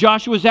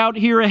 Joshua's out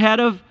here ahead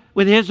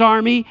with his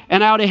army,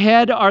 and out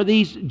ahead are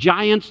these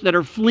giants that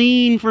are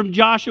fleeing from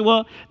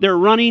Joshua. They're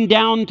running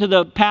down to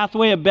the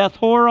pathway of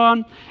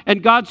Beth-horon,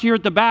 and God's here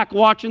at the back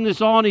watching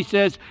this all, and He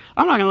says,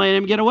 I'm not going to let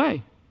him get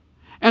away.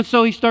 And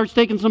so He starts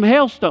taking some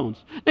hailstones.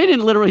 They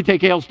didn't literally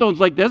take hailstones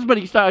like this, but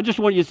I just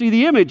want you to see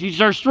the image. He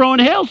starts throwing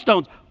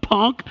hailstones.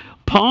 Punk,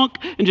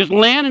 and just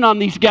landing on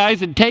these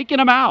guys and taking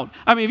them out.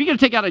 I mean, if you're going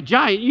to take out a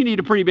giant, you need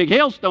a pretty big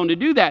hailstone to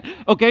do that.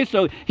 Okay,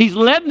 so He's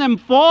letting them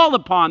fall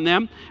upon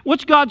them.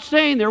 What's God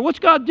saying there? What's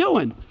God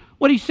doing?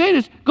 What He's saying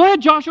is, go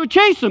ahead, Joshua,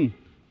 chase them.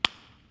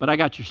 But I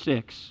got your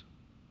 6.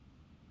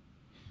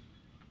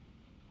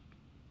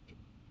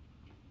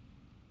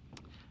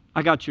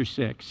 I got your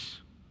 6.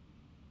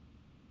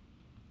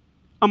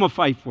 I'm going to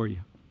fight for you.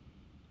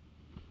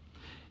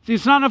 See,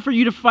 it's not enough for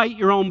you to fight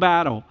your own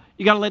battle.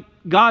 You got to let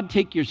God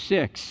take your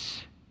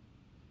 6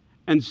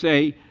 and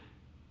say,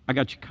 I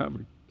got you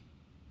covered.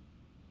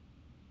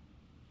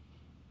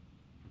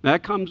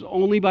 That comes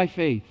only by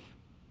faith.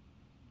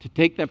 To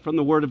take that from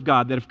the Word of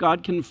God, that if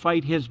God can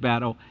fight His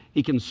battle,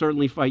 He can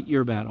certainly fight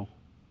your battle.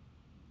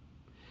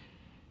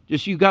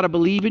 Just you got to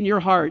believe in your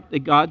heart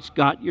that God's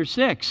got your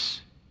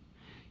 6.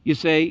 You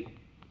say,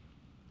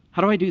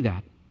 how do I do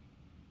that?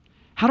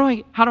 How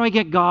do I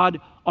get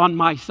God on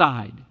my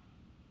side?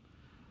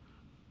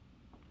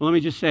 Well, let me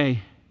just say,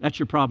 that's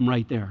your problem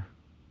right there.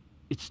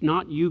 It's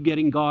not you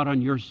getting God on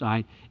your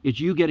side. It's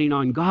you getting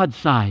on God's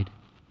side.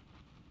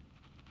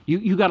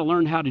 You got to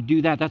learn how to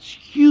do that. That's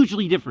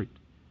hugely different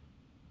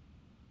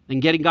than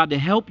getting God to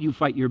help you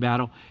fight your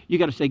battle. You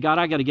got to say, God,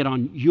 I got to get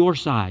on your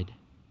side.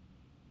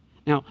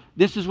 Now,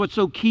 this is what's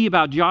so key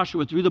about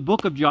Joshua through the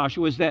book of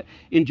Joshua is that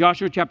in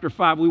Joshua chapter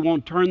 5, we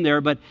won't turn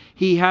there, but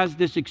he has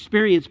this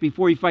experience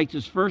before he fights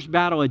his first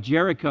battle at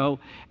Jericho,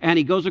 and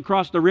he goes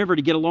across the river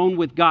to get alone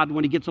with God.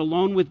 When he gets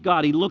alone with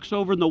God, he looks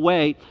over in the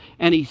way,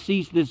 and he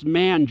sees this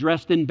man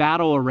dressed in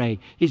battle array.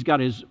 He's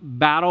got his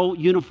battle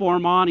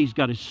uniform on, he's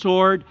got his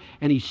sword,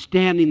 and he's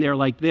standing there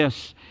like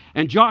this.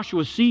 And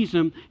Joshua sees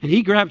him, and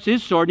he grabs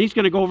his sword, and he's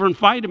going to go over and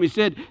fight him. He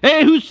said,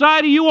 "Hey, whose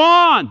side are you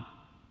on?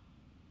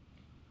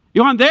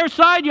 You on their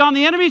side? You on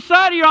the enemy's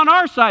side? Or you on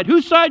our side?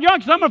 Whose side you on?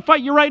 Because I'm going to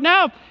fight you right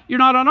now if you're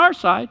not on our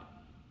side."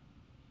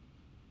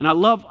 And I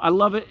love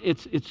it.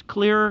 It's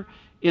clear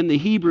in the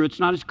Hebrew. It's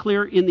not as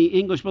clear in the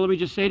English. But let me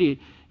just say to you,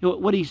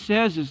 what he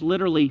says is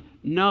literally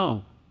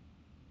no.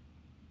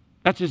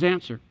 That's his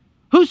answer.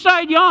 Whose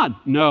side you on?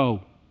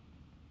 No.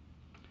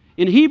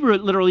 In Hebrew,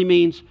 it literally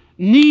means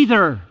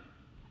neither.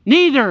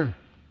 Neither.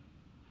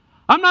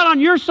 I'm not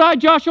on your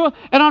side, Joshua,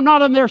 and I'm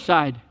not on their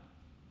side.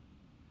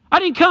 I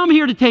didn't come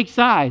here to take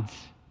sides.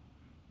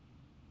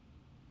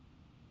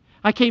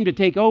 I came to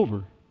take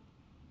over.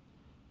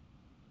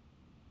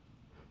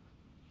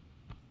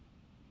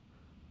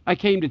 I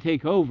came to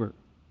take over.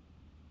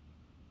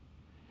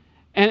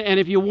 And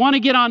if you want to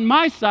get on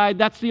my side,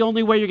 that's the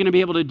only way you're going to be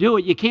able to do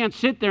it. You can't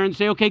sit there and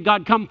say, "Okay,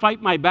 God, come fight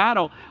my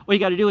battle." What you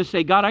got to do is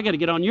say, "God, I got to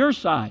get on your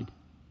side.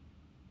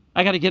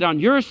 I got to get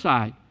on your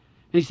side."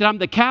 And he said, "I'm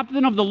the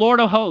captain of the Lord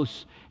of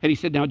hosts." And he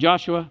said, "Now,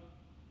 Joshua,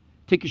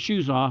 take your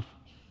shoes off.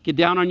 Get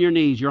down on your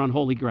knees. You're on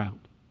holy ground."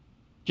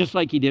 Just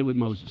like he did with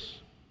Moses.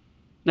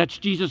 That's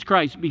Jesus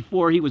Christ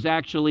before he was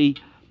actually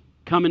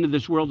come into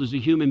this world as a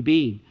human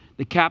being.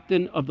 The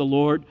captain of the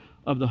Lord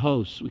of the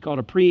hosts. We call it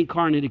a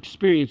pre-incarnate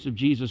experience of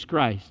Jesus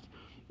Christ.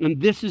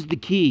 And this is the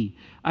key.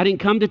 I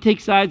didn't come to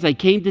take sides. I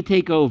came to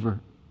take over.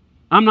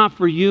 I'm not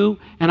for you,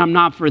 and I'm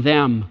not for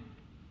them.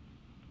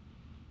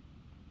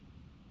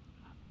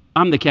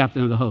 I'm the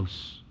captain of the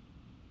hosts.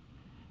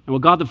 And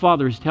what God the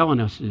Father is telling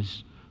us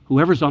is,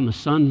 whoever's on the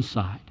Son's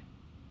side,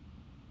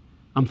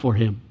 I'm for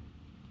him.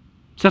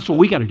 So that's what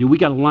we got to do. We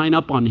got to line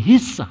up on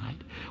his side.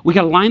 We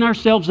got to line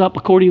ourselves up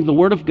according to the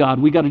Word of God.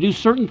 We got to do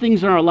certain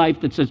things in our life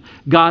that says,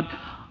 "God,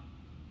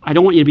 I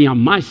don't want you to be on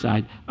my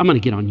side. I'm going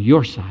to get on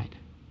your side.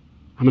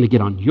 I'm going to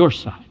get on your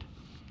side."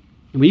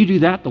 And when you do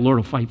that, the Lord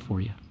will fight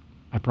for you.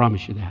 I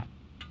promise you that.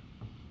 All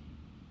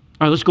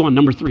right, let's go on.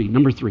 Number three.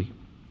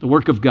 The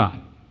work of God.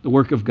 The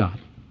work of God.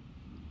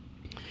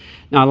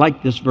 Now, I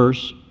like this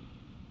verse.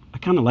 I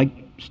kind of like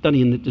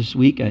studying it this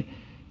week.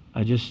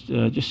 I just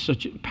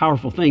such a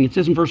powerful thing. It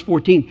says in verse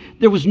 14,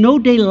 "There was no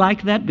day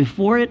like that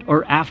before it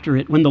or after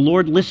it when the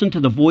Lord listened to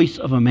the voice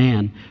of a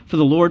man, for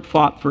the Lord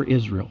fought for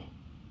Israel."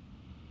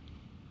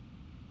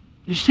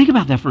 Just think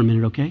about that for a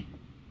minute, okay?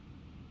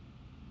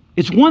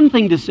 It's one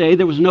thing to say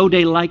there was no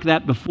day like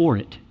that before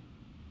it.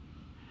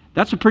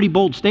 That's a pretty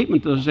bold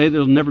statement to say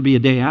there'll never be a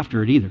day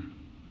after it either.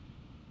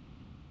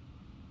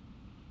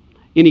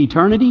 In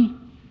eternity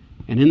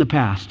and in the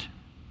past,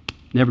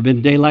 never been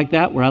a day like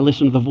that where I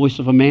listen to the voice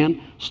of a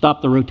man,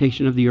 stop the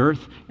rotation of the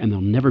earth, and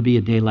there'll never be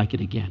a day like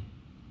it again.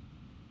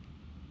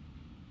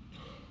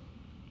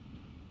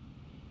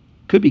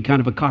 Could be kind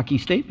of a cocky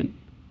statement.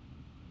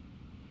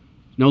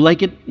 No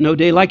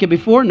day like it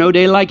before, no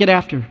day like it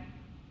after.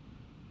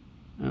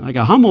 Like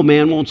a humble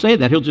man won't say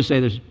that. He'll just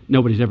say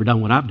nobody's ever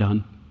done what I've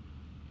done.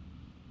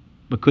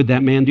 But could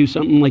that man do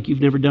something like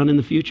you've never done in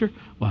the future?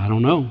 Well, I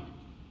don't know.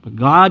 But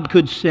God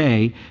could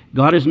say,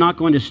 God is not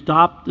going to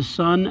stop the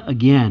sun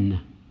again.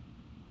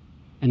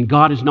 And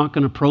God is not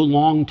going to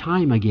prolong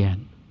time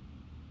again.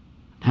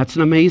 That's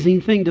an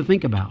amazing thing to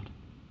think about.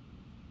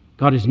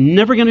 God is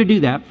never going to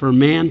do that for a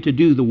man to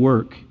do the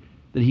work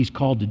that he's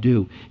called to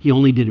do. He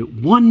only did it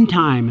one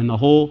time in the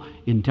whole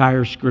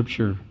entire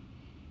Scripture.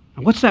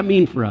 Now, what's that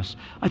mean for us?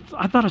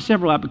 I thought of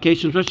several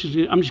applications.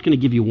 I'm just going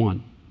to give you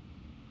one.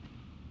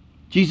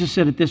 Jesus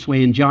said it this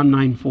way in John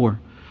 9:4.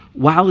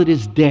 "While it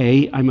is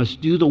day, I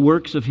must do the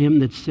works of him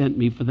that sent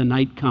me, for the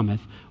night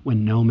cometh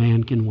when no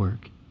man can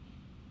work."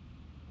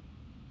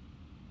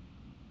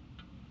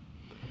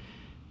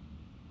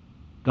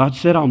 God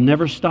said, "I'll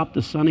never stop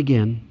the sun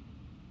again,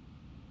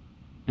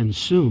 and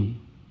soon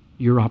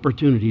your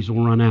opportunities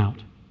will run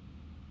out."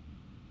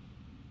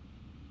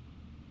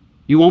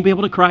 You won't be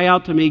able to cry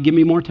out to me, "Give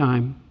me more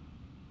time."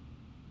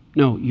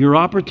 No, your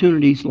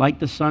opportunities, like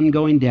the sun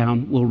going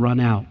down, will run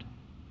out.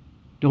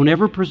 Don't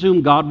ever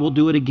presume God will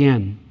do it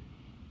again.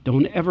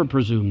 Don't ever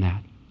presume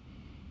that.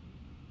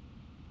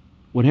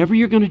 Whatever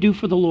you're going to do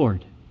for the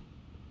Lord,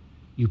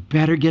 you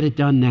better get it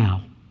done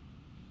now.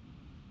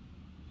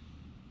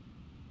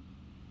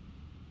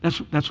 That's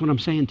what I'm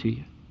saying to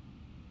you.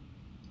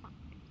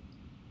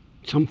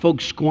 Some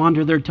folks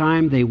squander their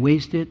time, they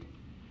waste it,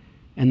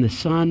 and the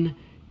sun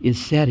is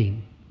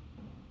setting.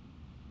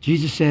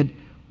 Jesus said,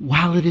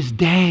 "While it is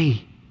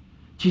day,"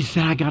 Jesus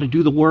said, "I got to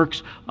do the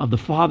works of the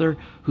Father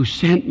who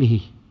sent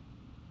me.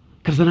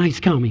 Because the night's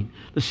coming,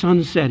 the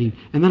sun's setting,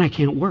 and then I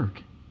can't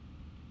work."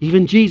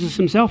 Even Jesus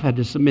himself had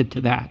to submit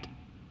to that.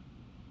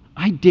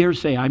 I dare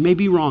say, I may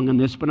be wrong on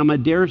this, but I'm going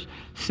to dare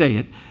say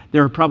it,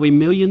 There are probably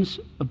millions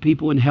of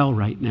people in hell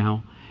right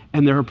now,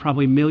 and there are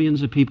probably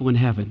millions of people in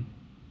heaven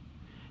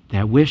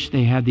that wish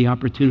they had the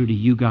opportunity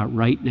you got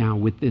right now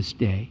with this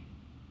day.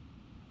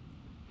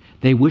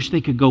 They wish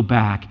they could go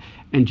back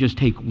and just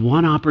take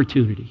one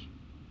opportunity.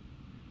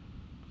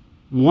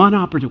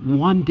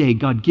 One day,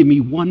 God, give me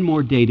one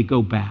more day to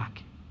go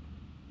back.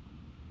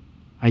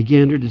 I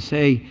gander to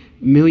say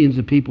millions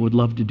of people would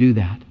love to do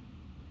that.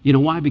 You know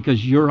why?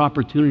 Because your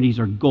opportunities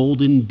are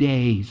golden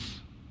days.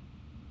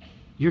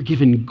 You're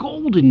given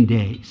golden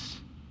days.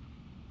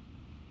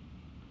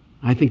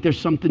 I think there's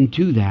something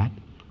to that.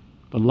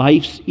 But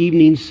life's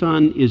evening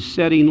sun is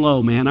setting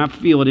low, man. I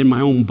feel it in my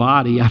own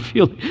body. I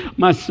feel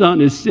my sun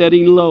is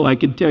setting low. I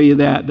can tell you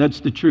that. That's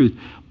the truth.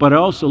 But I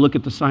also look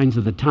at the signs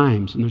of the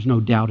times, and there's no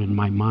doubt in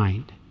my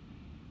mind.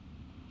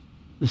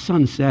 The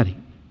sun's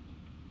setting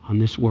on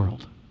this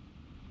world.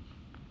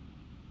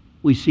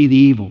 We see the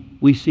evil.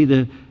 We see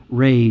the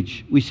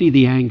rage. We see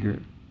the anger.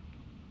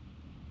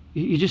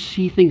 You just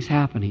see things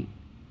happening.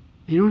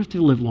 You don't have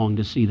to live long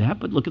to see that,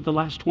 but look at the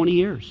last 20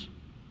 years.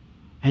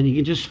 And you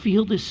can just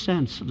feel this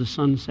sense of the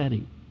sun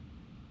setting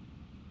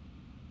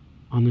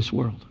on this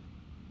world.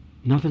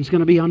 Nothing's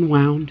going to be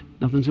unwound.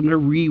 Nothing's going to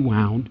be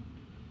rewound.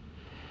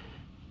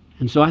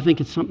 And so I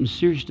think it's something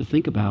serious to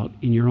think about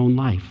in your own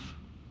life.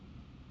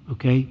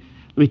 Okay?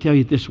 Let me tell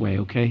you it this way,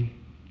 okay?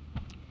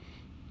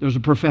 There was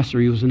a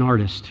professor. He was an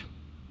artist.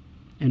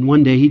 And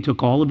one day he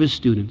took all of his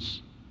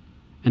students,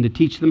 and to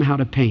teach them how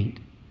to paint,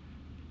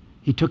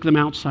 he took them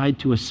outside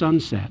to a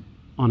sunset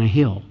on a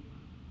hill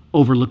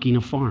overlooking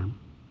a farm.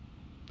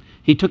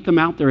 He took them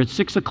out there at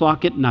 6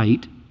 o'clock at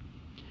night,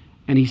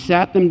 and he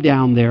sat them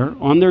down there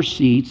on their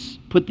seats,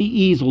 put the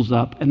easels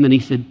up, and then he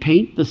said,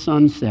 paint the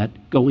sunset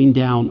going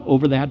down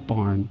over that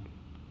barn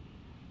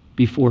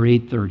before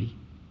 8:30.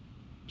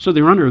 So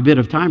they were under a bit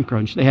of time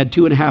crunch. They had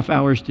 2.5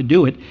 hours to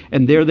do it,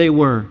 and there they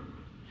were.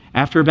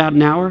 After about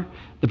an hour,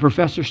 the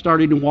professor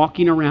started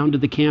walking around to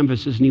the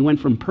canvases, and he went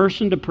from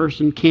person to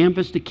person,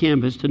 canvas to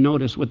canvas, to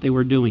notice what they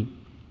were doing.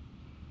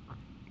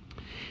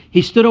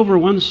 He stood over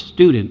one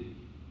student,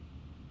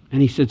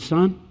 and he said,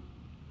 son,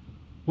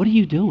 what are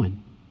you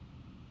doing?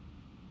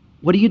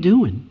 What are you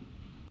doing?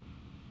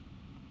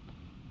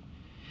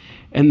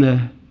 And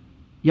the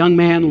young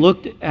man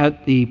looked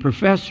at the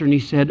professor, and he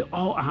said,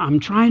 oh, I'm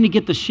trying to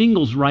get the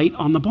shingles right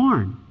on the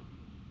barn.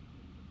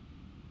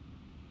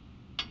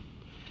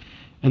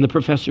 And the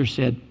professor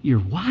said, you're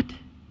what?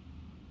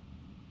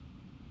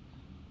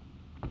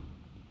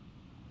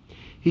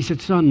 He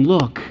said, son,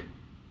 look.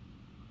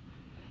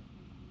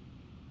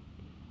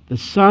 The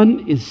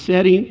sun is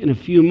setting in a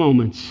few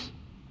moments,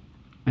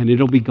 and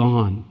it'll be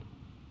gone.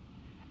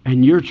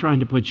 And you're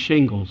trying to put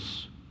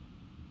shingles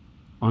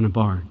on a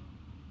barn.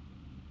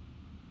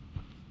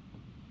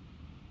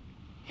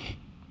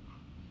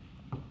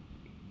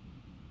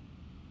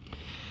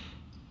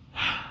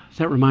 Does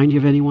that remind you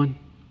of anyone?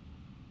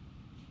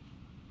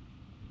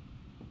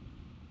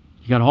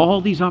 You got all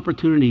these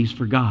opportunities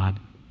for God,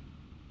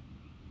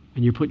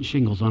 and you're putting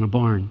shingles on a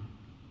barn,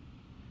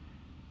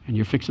 and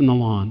you're fixing the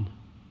lawn,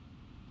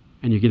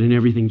 and you're getting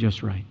everything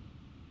just right.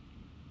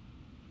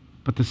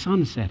 But the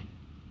sun's setting.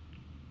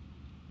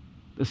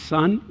 The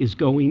sun is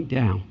going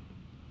down.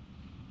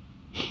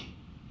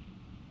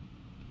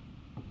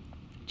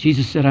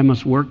 Jesus said, I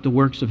must work the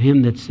works of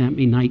him that sent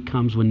me. Night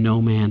comes when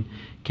no man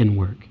can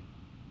work.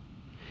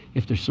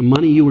 If there's some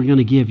money you were going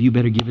to give, you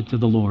better give it to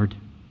the Lord.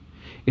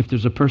 If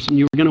there's a person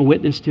you were going to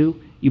witness to,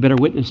 you better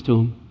witness to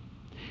them.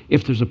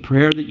 If there's a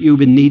prayer that you've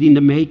been needing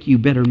to make, you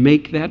better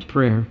make that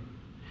prayer.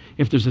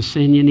 If there's a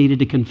sin you needed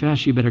to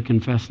confess, you better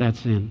confess that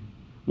sin.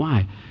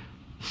 Why?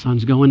 The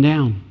sun's going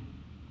down.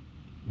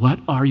 What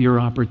are your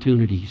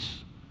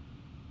opportunities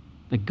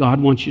that God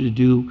wants you to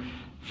do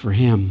for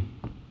him?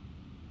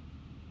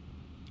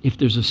 If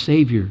there's a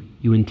Savior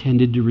you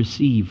intended to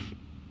receive,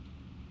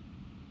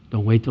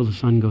 don't wait till the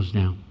sun goes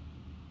down.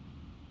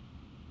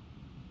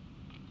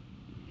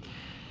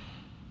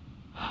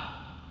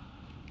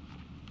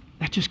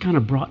 That just kind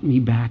of brought me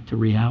back to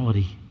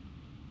reality.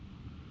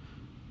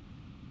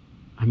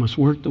 I must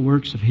work the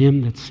works of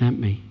him that sent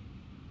me.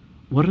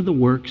 What are the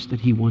works that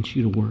he wants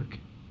you to work?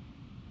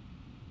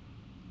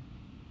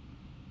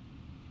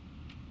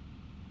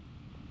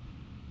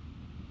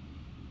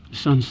 The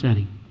sun's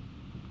setting.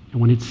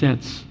 And when it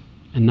sets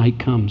and night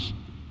comes,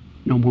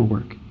 no more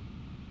work.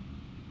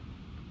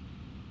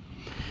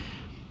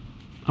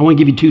 I want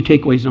to give you 2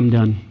 takeaways. I'm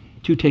done.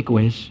 2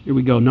 takeaways. Here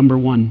we go. Number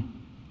 1.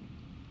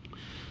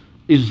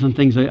 These are some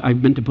things I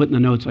meant to put in the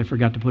notes. I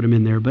forgot to put them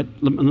in there. But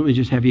let me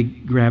just have you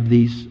grab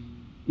these.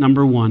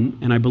 Number 1,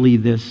 and I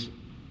believe this.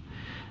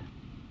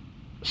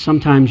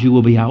 Sometimes you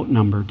will be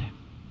outnumbered.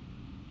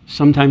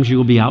 Sometimes you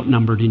will be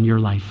outnumbered in your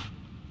life.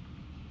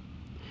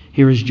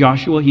 Here is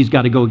Joshua. He's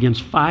got to go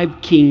against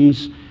 5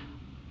 kings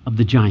of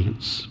the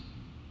giants.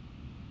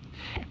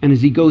 And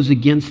as he goes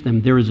against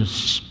them, there is a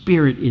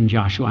spirit in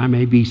Joshua. I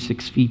may be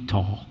 6 feet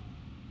tall.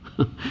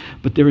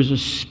 But there is a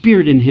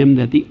spirit in him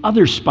that the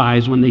other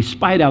spies, when they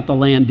spied out the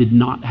land, did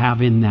not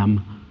have in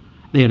them.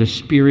 They had a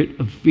spirit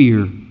of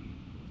fear.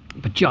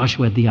 But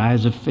Joshua had the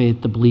eyes of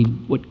faith to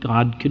believe what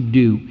God could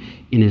do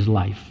in his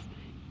life,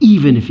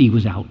 even if he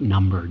was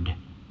outnumbered.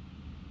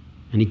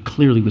 And he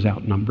clearly was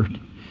outnumbered.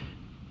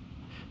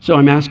 So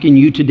I'm asking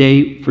you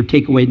today for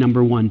takeaway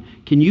number one.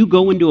 Can you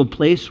go into a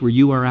place where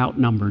you are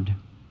outnumbered?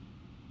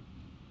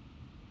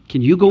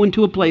 Can you go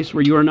into a place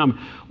where you are outnumbered,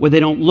 where they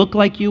don't look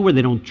like you, where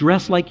they don't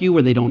dress like you,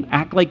 where they don't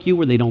act like you,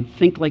 where they don't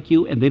think like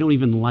you, and they don't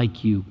even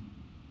like you?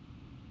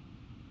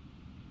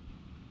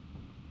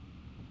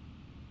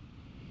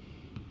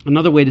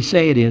 Another way to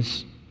say it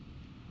is,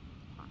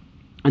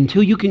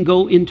 until you can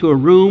go into a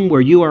room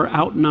where you are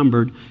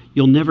outnumbered,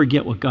 you'll never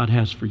get what God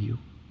has for you.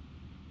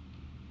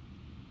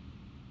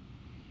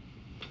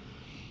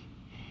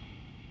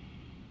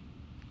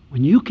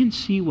 When you can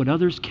see what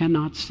others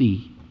cannot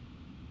see,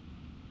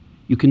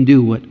 you can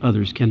do what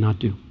others cannot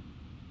do.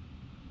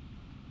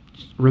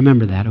 Just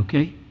remember that,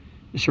 okay?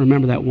 Just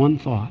remember that one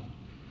thought.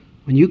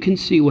 When you can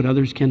see what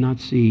others cannot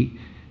see,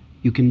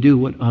 you can do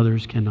what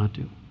others cannot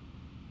do.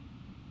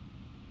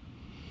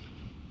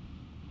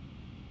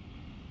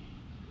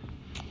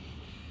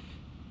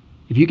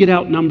 If you get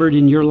outnumbered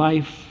in your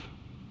life,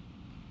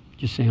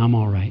 just say, I'm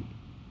all right.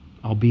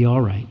 I'll be all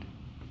right.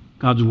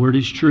 God's word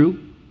is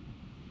true.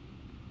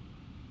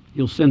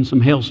 He'll send some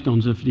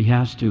hailstones if he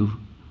has to,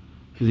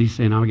 because he's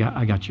saying,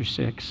 I got your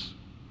six.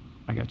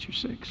 I got your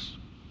six.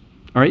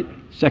 All right,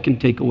 second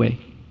takeaway.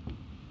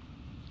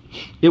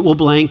 It will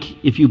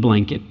blank if you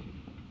blank it.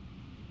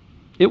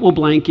 It will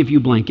blank if you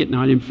blank it.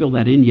 Now, I didn't fill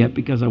that in yet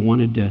because I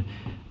wanted to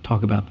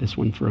talk about this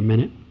one for a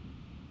minute.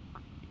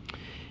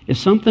 If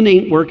something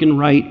ain't working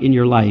right in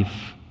your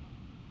life,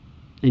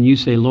 and you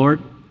say,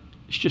 Lord,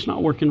 it's just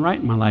not working right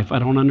in my life. I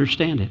don't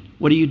understand it.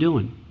 What are you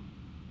doing?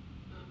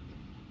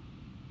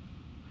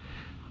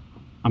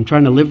 I'm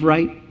trying to live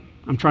right.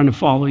 I'm trying to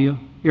follow you.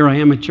 Here I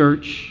am at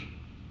church.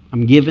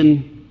 I'm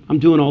giving. I'm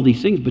doing all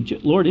these things.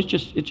 But Lord, it's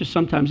just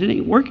sometimes it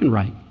ain't working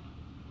right.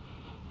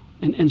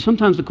 And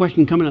sometimes the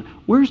question coming up,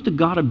 where's the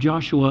God of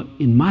Joshua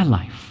in my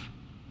life?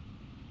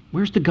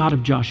 Where's the God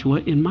of Joshua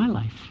in my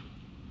life?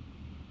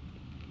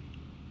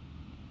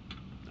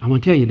 I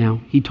want to tell you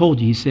now, he told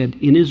you, he said,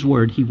 in his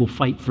word, he will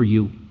fight for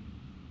you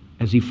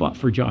as he fought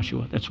for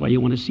Joshua. That's why you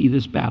want to see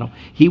this battle.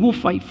 He will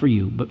fight for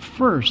you. But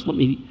first, let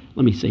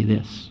me say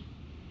this.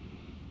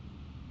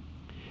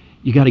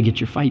 You got to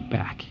get your fight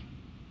back.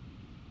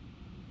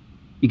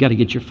 You got to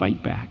get your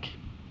fight back.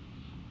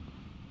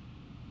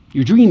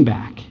 Your dream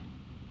back.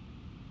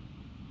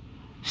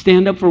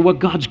 Stand up for what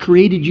God's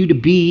created you to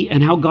be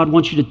and how God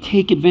wants you to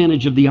take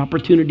advantage of the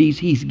opportunities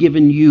he's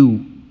given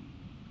you.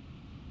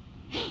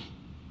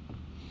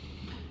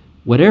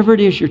 Whatever it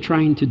is you're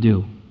trying to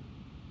do,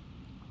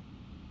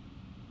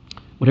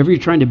 whatever you're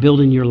trying to build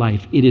in your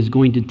life, it is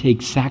going to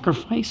take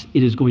sacrifice,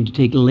 it is going to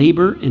take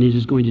labor, and it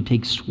is going to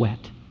take sweat.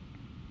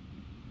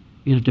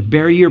 You have to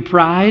bury your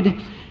pride,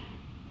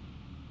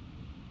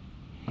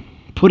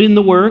 put in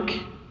the work,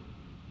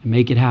 and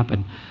make it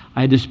happen.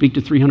 I had to speak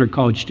to 300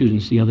 college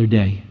students the other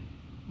day.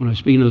 When I was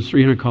speaking to those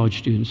 300 college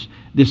students,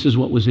 this is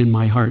what was in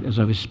my heart as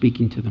I was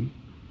speaking to them.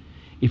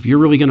 If you're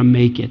really going to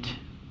make it,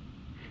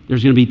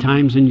 there's going to be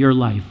times in your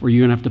life where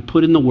you're going to have to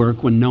put in the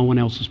work when no one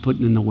else is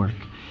putting in the work.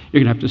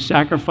 You're going to have to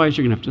sacrifice,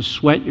 you're going to have to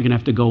sweat, you're going to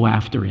have to go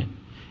after it.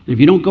 And if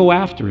you don't go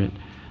after it,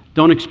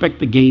 don't expect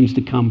the gains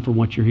to come from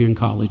what you're here in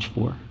college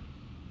for.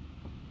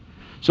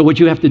 So what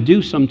you have to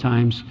do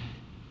sometimes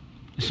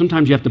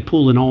you have to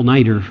pull an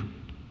all-nighter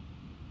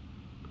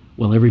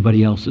while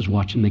everybody else is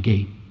watching the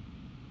game.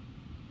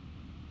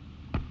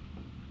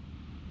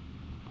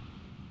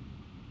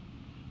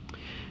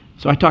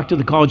 So I talked to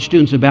the college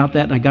students about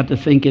that, and I got to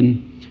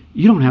thinking,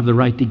 you don't have the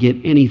right to get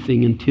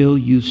anything until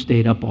you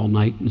stayed up all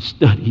night and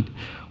studied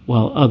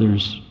while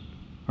others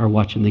are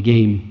watching the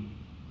game.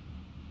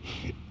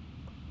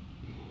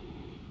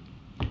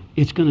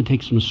 It's going to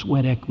take some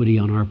sweat equity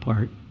on our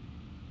part.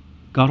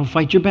 God will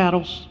fight your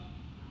battles,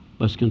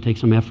 but it's going to take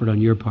some effort on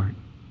your part.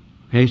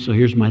 Okay, so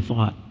here's my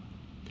thought.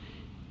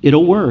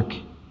 It'll work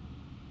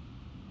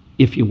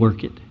if you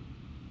work it.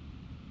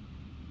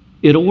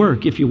 It'll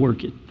work if you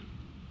work it.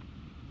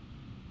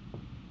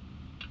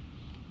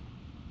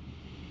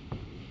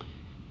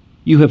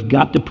 You have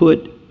got to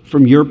put,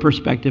 from your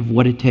perspective,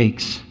 what it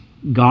takes.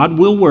 God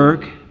will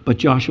work, but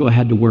Joshua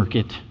had to work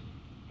it.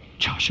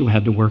 Joshua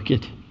had to work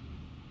it.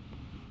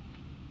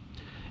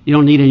 You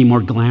don't need any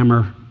more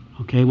glamour,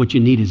 okay? What you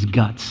need is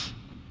guts.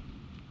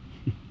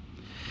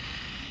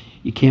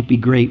 You can't be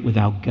great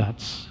without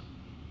guts.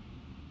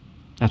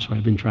 That's what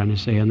I've been trying to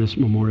say on this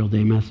Memorial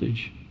Day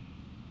message.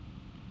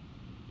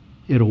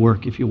 It'll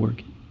work if you work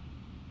it.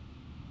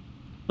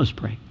 Let's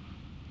pray.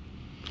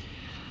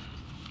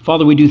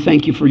 Father, we do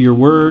thank you for your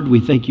word. We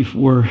thank you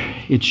for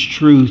its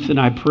truth. And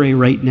I pray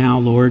right now,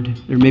 Lord,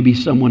 there may be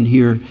someone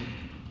here,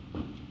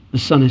 the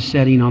sun is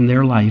setting on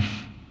their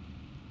life.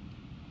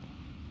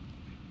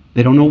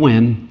 They don't know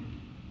when.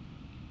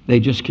 They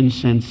just can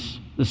sense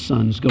the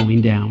sun's going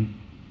down.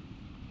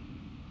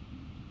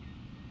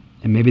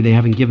 And maybe they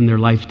haven't given their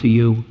life to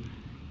you.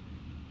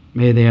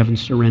 Maybe they haven't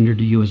surrendered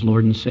to you as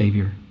Lord and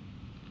Savior.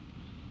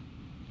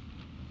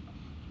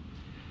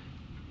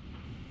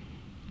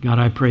 God,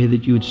 I pray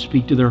that you would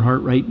speak to their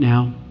heart right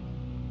now.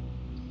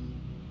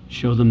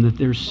 Show them that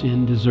their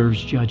sin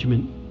deserves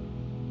judgment.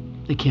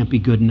 They can't be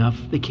good enough.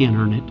 They can't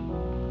earn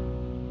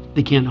it.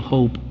 They can't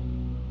hope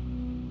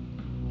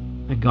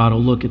that God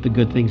will look at the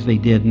good things they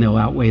did and they'll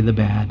outweigh the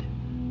bad.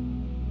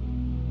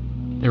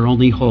 Their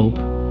only hope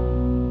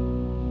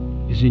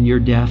is in your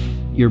death,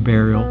 your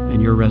burial,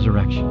 and your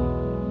resurrection.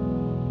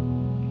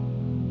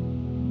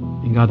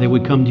 And God, they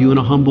would come to you in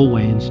a humble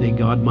way and say,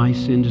 God, my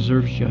sin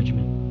deserves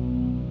judgment.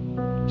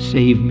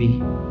 Save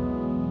me.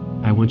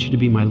 I want you to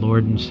be my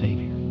Lord and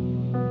Savior.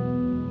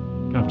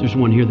 God, if there's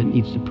one here that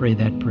needs to pray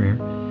that prayer,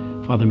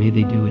 Father, may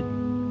they do it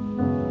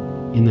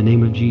in the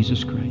name of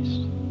Jesus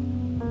Christ.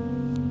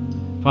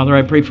 Father,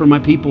 I pray for my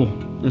people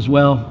as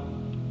well.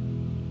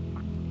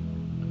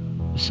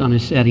 The sun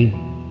is setting,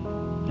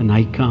 the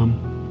night come,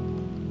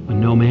 when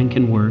no man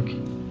can work.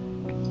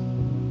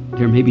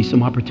 There may be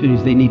some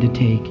opportunities they need to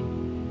take.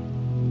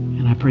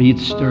 And I pray you'd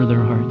stir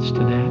their hearts to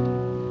that.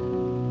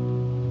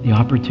 The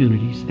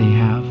opportunities they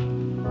have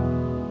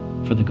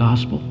for the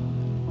gospel,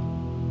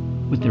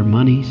 with their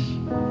monies,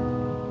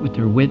 with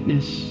their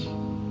witness,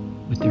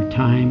 with their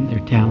time, their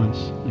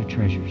talents, their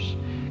treasures.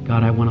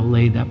 God, I want to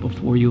lay that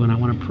before you, and I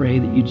want to pray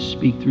that you'd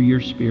speak through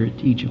your Spirit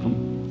to each of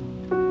them.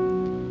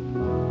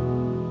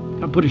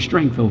 God, put a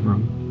strength over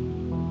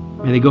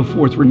them. May they go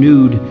forth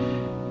renewed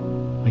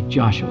like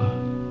Joshua,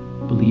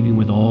 believing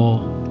with all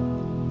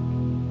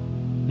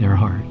their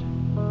heart.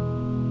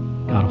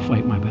 God will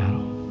fight my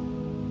battle.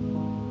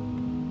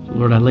 So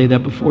Lord, I lay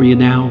that before you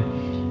now,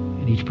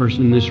 and each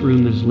person in this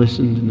room that has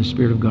listened and the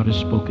Spirit of God has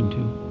spoken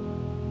to.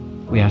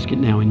 We ask it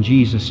now in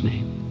Jesus'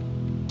 name.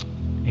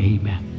 Amen.